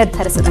ಸರ್ಕಾರ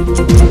ನಿರ್ಧರಿಸಿದೆ.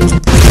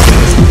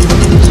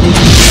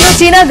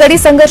 ಚೀನಾ ಗಡಿ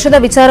ಸಂಘರ್ಷದ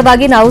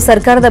ವಿಚಾರವಾಗಿ ನಾವು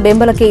ಸರ್ಕಾರದ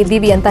ಬೆಂಬಲಕ್ಕೆ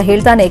ಇದ್ದೀವಿ ಅಂತ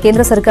ಹೇಳ್ತಾನೆ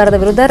ಕೇಂದ್ರ ಸರ್ಕಾರದ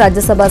ವಿರುದ್ಧ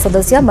ರಾಜ್ಯಸಭಾ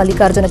ಸದಸ್ಯ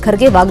ಮಲ್ಲಿಕಾರ್ಜುನ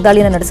ಖರ್ಗೆ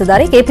ವಾಗ್ದಾಳಿಯನ್ನು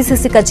ನಡೆಸಿದ್ದಾರೆ.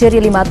 ಕೆಪಿಸಿಸಿ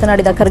ಕಚೇರಿಯಲ್ಲಿ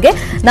ಮಾತನಾಡಿದ ಖರ್ಗೆ,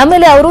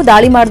 ನಮ್ಮೇಲೆ ಅವರು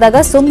ದಾಳಿ ಮಾಡಿದಾಗ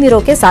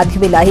ಸುಮ್ಮನಿರೋಕೆ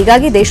ಸಾಧ್ಯವಿಲ್ಲ.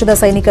 ಹೀಗಾಗಿ ದೇಶದ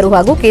ಸೈನಿಕರು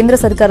ಹಾಗೂ ಕೇಂದ್ರ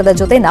ಸರ್ಕಾರದ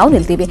ಜೊತೆ ನಾವು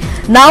ನಿಲ್ತೀವಿ.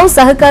 ನಾವು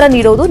ಸಹಕಾರ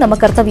ನೀಡೋದು ನಮ್ಮ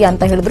ಕರ್ತವ್ಯ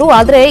ಅಂತ ಹೇಳಿದ್ರು.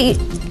 ಆದರೆ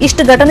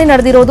ಇಷ್ಟು ಘಟನೆ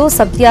ನಡೆದಿರೋದು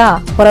ಸತ್ಯ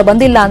ಹೊರ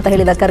ಬಂದಿಲ್ಲ ಅಂತ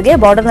ಹೇಳಿದ ಖರ್ಗೆ,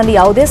 ಬಾರ್ಡರ್ನಲ್ಲಿ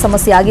ಯಾವುದೇ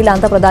ಸಮಸ್ಯೆ ಆಗಿಲ್ಲ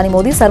ಅಂತ ಪ್ರಧಾನಿ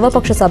ಮೋದಿ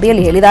ಸರ್ವಪಕ್ಷ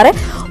ಸಭೆಯಲ್ಲಿ ಹೇಳಿದ್ದಾರೆ.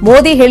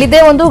 ಮೋದಿ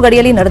ಹೇಳಿದ್ದೇ ಒಂದು,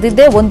 ಗಡಿಯಲ್ಲಿ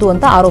ನಡೆದಿದ್ದೇ ಒಂದು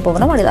ಅಂತ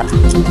ಆರೋಪವನ್ನು ಮಾಡಿದ್ದಾರೆ.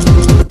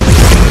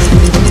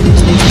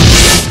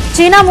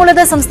 ಚೀನಾ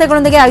ಮೂಲದ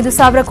ಸಂಸ್ಥೆಗಳೊಂದಿಗೆ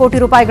 5,000 ಕೋಟಿ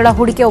ರೂಪಾಯಿಗಳ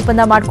ಹೂಡಿಕೆ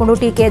ಒಪ್ಪಂದ ಮಾಡಿಕೊಂಡು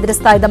ಟೀಕೆ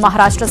ಎದುರಿಸ್ತಾ ಇದ್ದ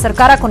ಮಹಾರಾಷ್ಟ್ರ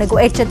ಸರ್ಕಾರ ಕೊನೆಗೂ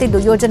ಎಚ್ಚೆತ್ತಿದ್ದು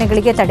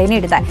ಯೋಜನೆಗಳಿಗೆ ತಡೆ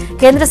ನೀಡಿದೆ.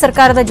 ಕೇಂದ್ರ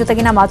ಸರ್ಕಾರದ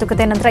ಜೊತೆಗಿನ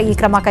ಮಾತುಕತೆ ನಂತರ ಈ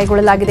ಕ್ರಮ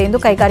ಕೈಗೊಳ್ಳಲಾಗಿದೆ ಎಂದು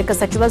ಕೈಗಾರಿಕಾ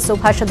ಸಚಿವ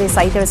ಸುಭಾಷ್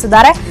ದೇಸಾಯಿ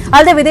ತಿಳಿಸಿದ್ದಾರೆ.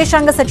 ಅಲ್ಲದೆ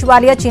ವಿದೇಶಾಂಗ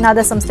ಸಚಿವಾಲಯ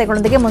ಚೀನಾದ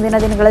ಸಂಸ್ಥೆಗಳೊಂದಿಗೆ ಮುಂದಿನ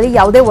ದಿನಗಳಲ್ಲಿ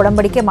ಯಾವುದೇ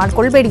ಒಡಂಬಡಿಕೆ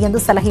ಮಾಡಿಕೊಳ್ಳಬೇಡಿ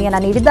ಎಂದು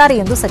ಸಲಹೆಯನ್ನು ನೀಡಿದ್ದಾರೆ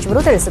ಎಂದು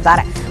ಸಚಿವರು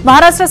ತಿಳಿಸಿದ್ದಾರೆ.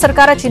 ಮಹಾರಾಷ್ಟ್ರ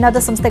ಸರ್ಕಾರ ಚೀನಾದ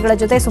ಸಂಸ್ಥೆಗಳ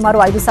ಜೊತೆ ಸುಮಾರು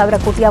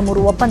 5,000 ಕೋಟಿಯ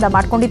 3 ಒಪ್ಪಂದ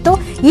ಮಾಡಿಕೊಂಡಿತ್ತು.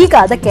 ಈಗ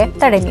ಅದಕ್ಕೆ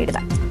ತಡೆ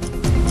ನೀಡಿದೆ.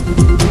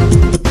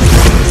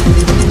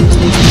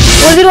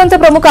 ಉಳಿದಿರುವಂತಹ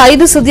ಪ್ರಮುಖ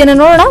 5 ಸುದ್ದಿಯನ್ನು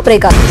ನೋಡೋಣ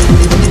ಬ್ರೇಕ್.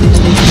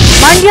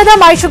 ಮಂಡ್ಯದ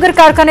ಮೈಶುಗರ್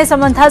ಕಾರ್ಖಾನೆ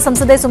ಸಂಬಂಧ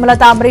ಸಂಸದೆ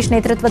ಸುಮಲತಾ ಅಂಬರೀಶ್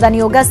ನೇತೃತ್ವದ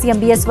ನಿಯೋಗ ಸಿಎಂ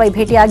ಬಿಎಸ್ವೈ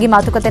ಭೇಟಿಯಾಗಿ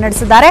ಮಾತುಕತೆ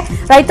ನಡೆಸಿದ್ದಾರೆ.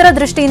 ರೈತರ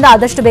ದೃಷ್ಟಿಯಿಂದ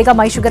ಆದಷ್ಟು ಬೇಗ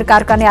ಮೈಶುಗರ್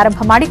ಕಾರ್ಖಾನೆ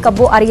ಆರಂಭ ಮಾಡಿ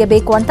ಕಬ್ಬು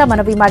ಅರಿಯಬೇಕು ಅಂತ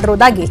ಮನವಿ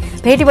ಮಾಡಿರುವುದಾಗಿ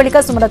ಭೇಟಿ ಬಳಿಕ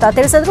ಸುಮಲತಾ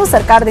ತಿಳಿಸಿದರು.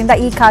 ಸರ್ಕಾರದಿಂದ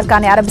ಈ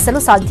ಕಾರ್ಖಾನೆ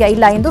ಆರಂಭಿಸಲು ಸಾಧ್ಯ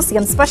ಇಲ್ಲ ಎಂದು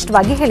ಸಿಎಂ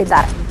ಸ್ಪಷ್ಟವಾಗಿ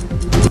ಹೇಳಿದ್ದಾರೆ.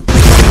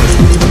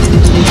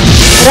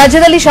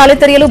 ರಾಜ್ಯದಲ್ಲಿ ಶಾಲೆ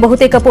ತೆರೆಯಲು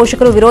ಬಹುತೇಕ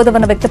ಪೋಷಕರು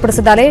ವಿರೋಧವನ್ನು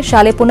ವ್ಯಕ್ತಪಡಿಸಿದ್ದಾರೆ.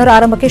 ಶಾಲೆ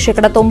ಪುನರಾರಂಭಕ್ಕೆ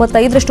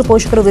 95%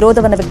 ಪೋಷಕರು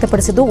ವಿರೋಧವನ್ನು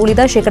ವ್ಯಕ್ತಪಡಿಸಿದ್ದು,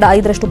 ಉಳಿದ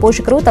 5%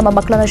 ಪೋಷಕರು ತಮ್ಮ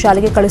ಮಕ್ಕಳನ್ನು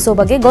ಶಾಲೆಗೆ ಕಳಿಸುವ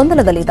ಬಗ್ಗೆ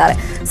ಗೊಂದಲದಲ್ಲಿದ್ದಾರೆ.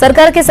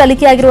 ಸರ್ಕಾರಕ್ಕೆ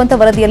ಸಲ್ಲಿಕೆಯಾಗಿರುವಂತಹ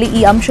ವರದಿಯಲ್ಲಿ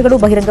ಈ ಅಂಶಗಳು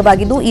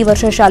ಬಹಿರಂಗವಾಗಿದ್ದು, ಈ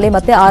ವರ್ಷ ಶಾಲೆ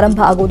ಮತ್ತೆ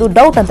ಆರಂಭ ಆಗುವುದು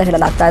ಡೌಟ್ ಅಂತ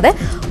ಹೇಳಲಾಗ್ತಾ ಇದೆ.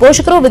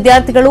 ಪೋಷಕರು,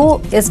 ವಿದ್ಯಾರ್ಥಿಗಳು,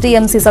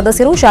 ಎಸ್ಡಿಎಂಸಿ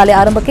ಸದಸ್ಯರು ಶಾಲೆ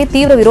ಆರಂಭಕ್ಕೆ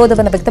ತೀವ್ರ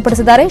ವಿರೋಧವನ್ನು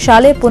ವ್ಯಕ್ತಪಡಿಸಿದ್ದಾರೆ.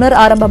 ಶಾಲೆ ಪುನರ್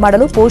ಆರಂಭ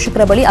ಮಾಡಲು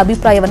ಪೋಷಕರ ಬಳಿ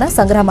ಅಭಿಪ್ರಾಯವನ್ನು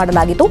ಸಂಗ್ರಹ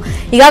ಮಾಡಲಾಗಿತ್ತು.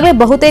 ಈಗಾಗಲೇ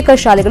ಬಹುತೇಕ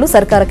ಶಾಲೆಗಳು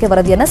ಸರ್ಕಾರಕ್ಕೆ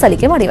ವರದಿಯನ್ನು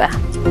ಸಲ್ಲಿಕೆ ಮಾಡಿವೆ.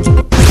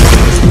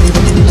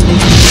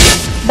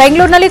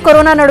 ಬೆಂಗಳೂರಿನಲ್ಲಿ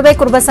ಕೊರೋನಾ ನಡುವೆ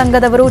ಕುರುಬ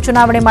ಸಂಘದವರು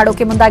ಚುನಾವಣೆ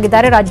ಮಾಡೋಕೆ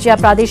ಮುಂದಾಗಿದ್ದಾರೆ. ರಾಜ್ಯ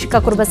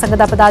ಪ್ರಾದೇಶಿಕ ಕುರುಬ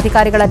ಸಂಘದ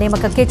ಪದಾಧಿಕಾರಿಗಳ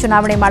ನೇಮಕಕ್ಕೆ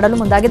ಚುನಾವಣೆ ಮಾಡಲು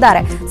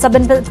ಮುಂದಾಗಿದ್ದಾರೆ.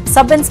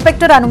 ಸಬ್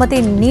ಇನ್ಸ್ಪೆಕ್ಟರ್ ಅನುಮತಿ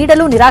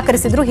ನೀಡಲು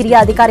ನಿರಾಕರಿಸಿದ್ರು. ಹಿರಿಯ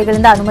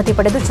ಅಧಿಕಾರಿಗಳಿಂದ ಅನುಮತಿ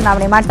ಪಡೆದು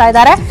ಚುನಾವಣೆ ಮಾಡ್ತಾ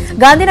ಇದ್ದಾರೆ.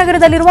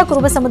 ಗಾಂಧಿನಗರದಲ್ಲಿರುವ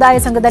ಕುರುಬ ಸಮುದಾಯ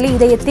ಸಂಘದಲ್ಲಿ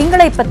ಇದೇ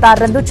ತಿಂಗಳ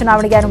 26ರಂದು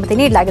ಚುನಾವಣೆಗೆ ಅನುಮತಿ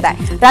ನೀಡಲಾಗಿದೆ.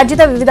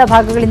 ರಾಜ್ಯದ ವಿವಿಧ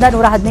ಭಾಗಗಳಿಂದ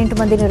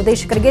 118 ಮಂದಿ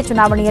ನಿರ್ದೇಶಕರಿಗೆ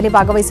ಚುನಾವಣೆಯಲ್ಲಿ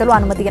ಭಾಗವಹಿಸಲು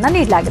ಅನುಮತಿಯನ್ನು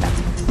ನೀಡಲಾಗಿದೆ.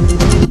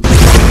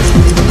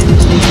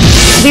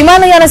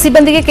 ವಿಮಾನಯಾನ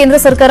ಸಿಬ್ಬಂದಿಗೆ ಕೇಂದ್ರ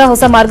ಸರ್ಕಾರ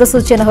ಹೊಸ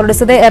ಮಾರ್ಗಸೂಚಿಯನ್ನು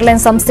ಹೊರಡಿಸಿದೆ. ಏರ್ಲೈನ್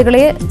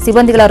ಸಂಸ್ಥೆಗಳೇ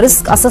ಸಿಬ್ಬಂದಿಗಳ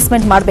ರಿಸ್ಕ್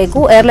ಅಸೆಸ್ಮೆಂಟ್ ಮಾಡಬೇಕು.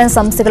 ಏರ್ಲೈನ್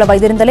ಸಂಸ್ಥೆಗಳ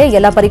ವೈದ್ಯರಿಂದಲೇ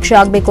ಎಲ್ಲ ಪರೀಕ್ಷೆ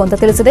ಆಗಬೇಕು ಅಂತ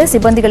ತಿಳಿಸಿದೆ.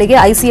 ಸಿಬ್ಬಂದಿಗಳಿಗೆ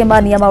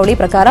ಐಸಿಎಂಆರ್ ನಿಯಮಾವಳಿ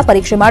ಪ್ರಕಾರ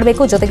ಪರೀಕ್ಷೆ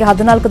ಮಾಡಬೇಕು. ಜೊತೆಗೆ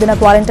 14 ದಿನ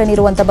ಕ್ವಾರಂಟೈನ್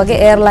ಇರುವಂತಹ ಬಗ್ಗೆ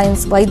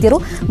ಏರ್ಲೈನ್ಸ್ ವೈದ್ಯರು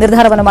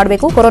ನಿರ್ಧಾರವನ್ನು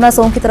ಮಾಡಬೇಕು. ಕೊರೋನಾ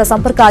ಸೋಂಕಿತರ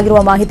ಸಂಪರ್ಕ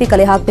ಆಗಿರುವ ಮಾಹಿತಿ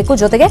ಕಲೆ ಹಾಕಬೇಕು.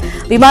 ಜೊತೆಗೆ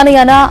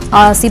ವಿಮಾನಯಾನ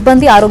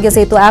ಸಿಬ್ಬಂದಿ ಆರೋಗ್ಯ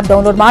ಸೇತು ಆಪ್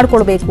ಡೌನ್ಲೋಡ್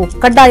ಮಾಡಿಕೊಳ್ಳಬೇಕು,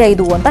 ಕಡ್ಡಾಯ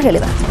ಇದು ಅಂತ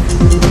ಹೇಳಿದ್ದಾರೆ.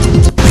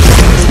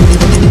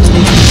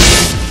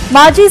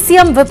 ಮಾಜಿ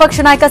ಸಿಎಂ ವಿಪಕ್ಷ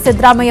ನಾಯಕ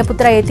ಸಿದ್ದರಾಮಯ್ಯ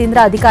ಪುತ್ರ ಯತೀಂದ್ರ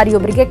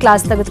ಅಧಿಕಾರಿಯೊಬ್ಬರಿಗೆ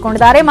ಕ್ಲಾಸ್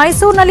ತೆಗೆದುಕೊಂಡಿದ್ದಾರೆ.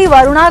 ಮೈಸೂರಿನಲ್ಲಿ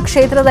ವರುಣಾ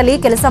ಕ್ಷೇತ್ರದಲ್ಲಿ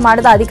ಕೆಲಸ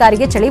ಮಾಡದ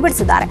ಅಧಿಕಾರಿಗೆ ಚಳಿ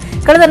ಬಿಡಿಸಿದ್ದಾರೆ.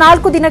 ಕಳೆದ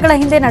 4 ದಿನಗಳ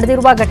ಹಿಂದೆ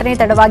ನಡೆದಿರುವ ಘಟನೆ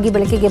ತಡವಾಗಿ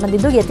ಬೆಳಕಿಗೆ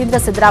ಬಂದಿದ್ದು ಯತೀಂದ್ರ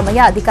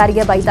ಸಿದ್ದರಾಮಯ್ಯ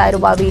ಅಧಿಕಾರಿಗೆ ಬೈತಾ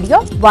ಇರುವ ವಿಡಿಯೋ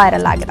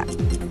ವೈರಲ್ ಆಗಿದೆ.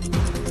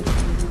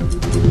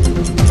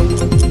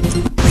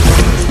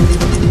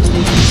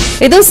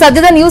 ಇದು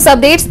ಸದ್ಯದ ನ್ಯೂಸ್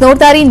ಅಪ್ಡೇಟ್ಸ್.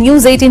 ನೋಡ್ತಾ ಇರಿ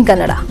News18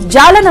 ಕನ್ನಡ.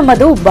 ಜಾಲ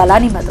ನಮ್ಮದು, ಬಲ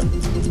ನಿಮ್ಮದು.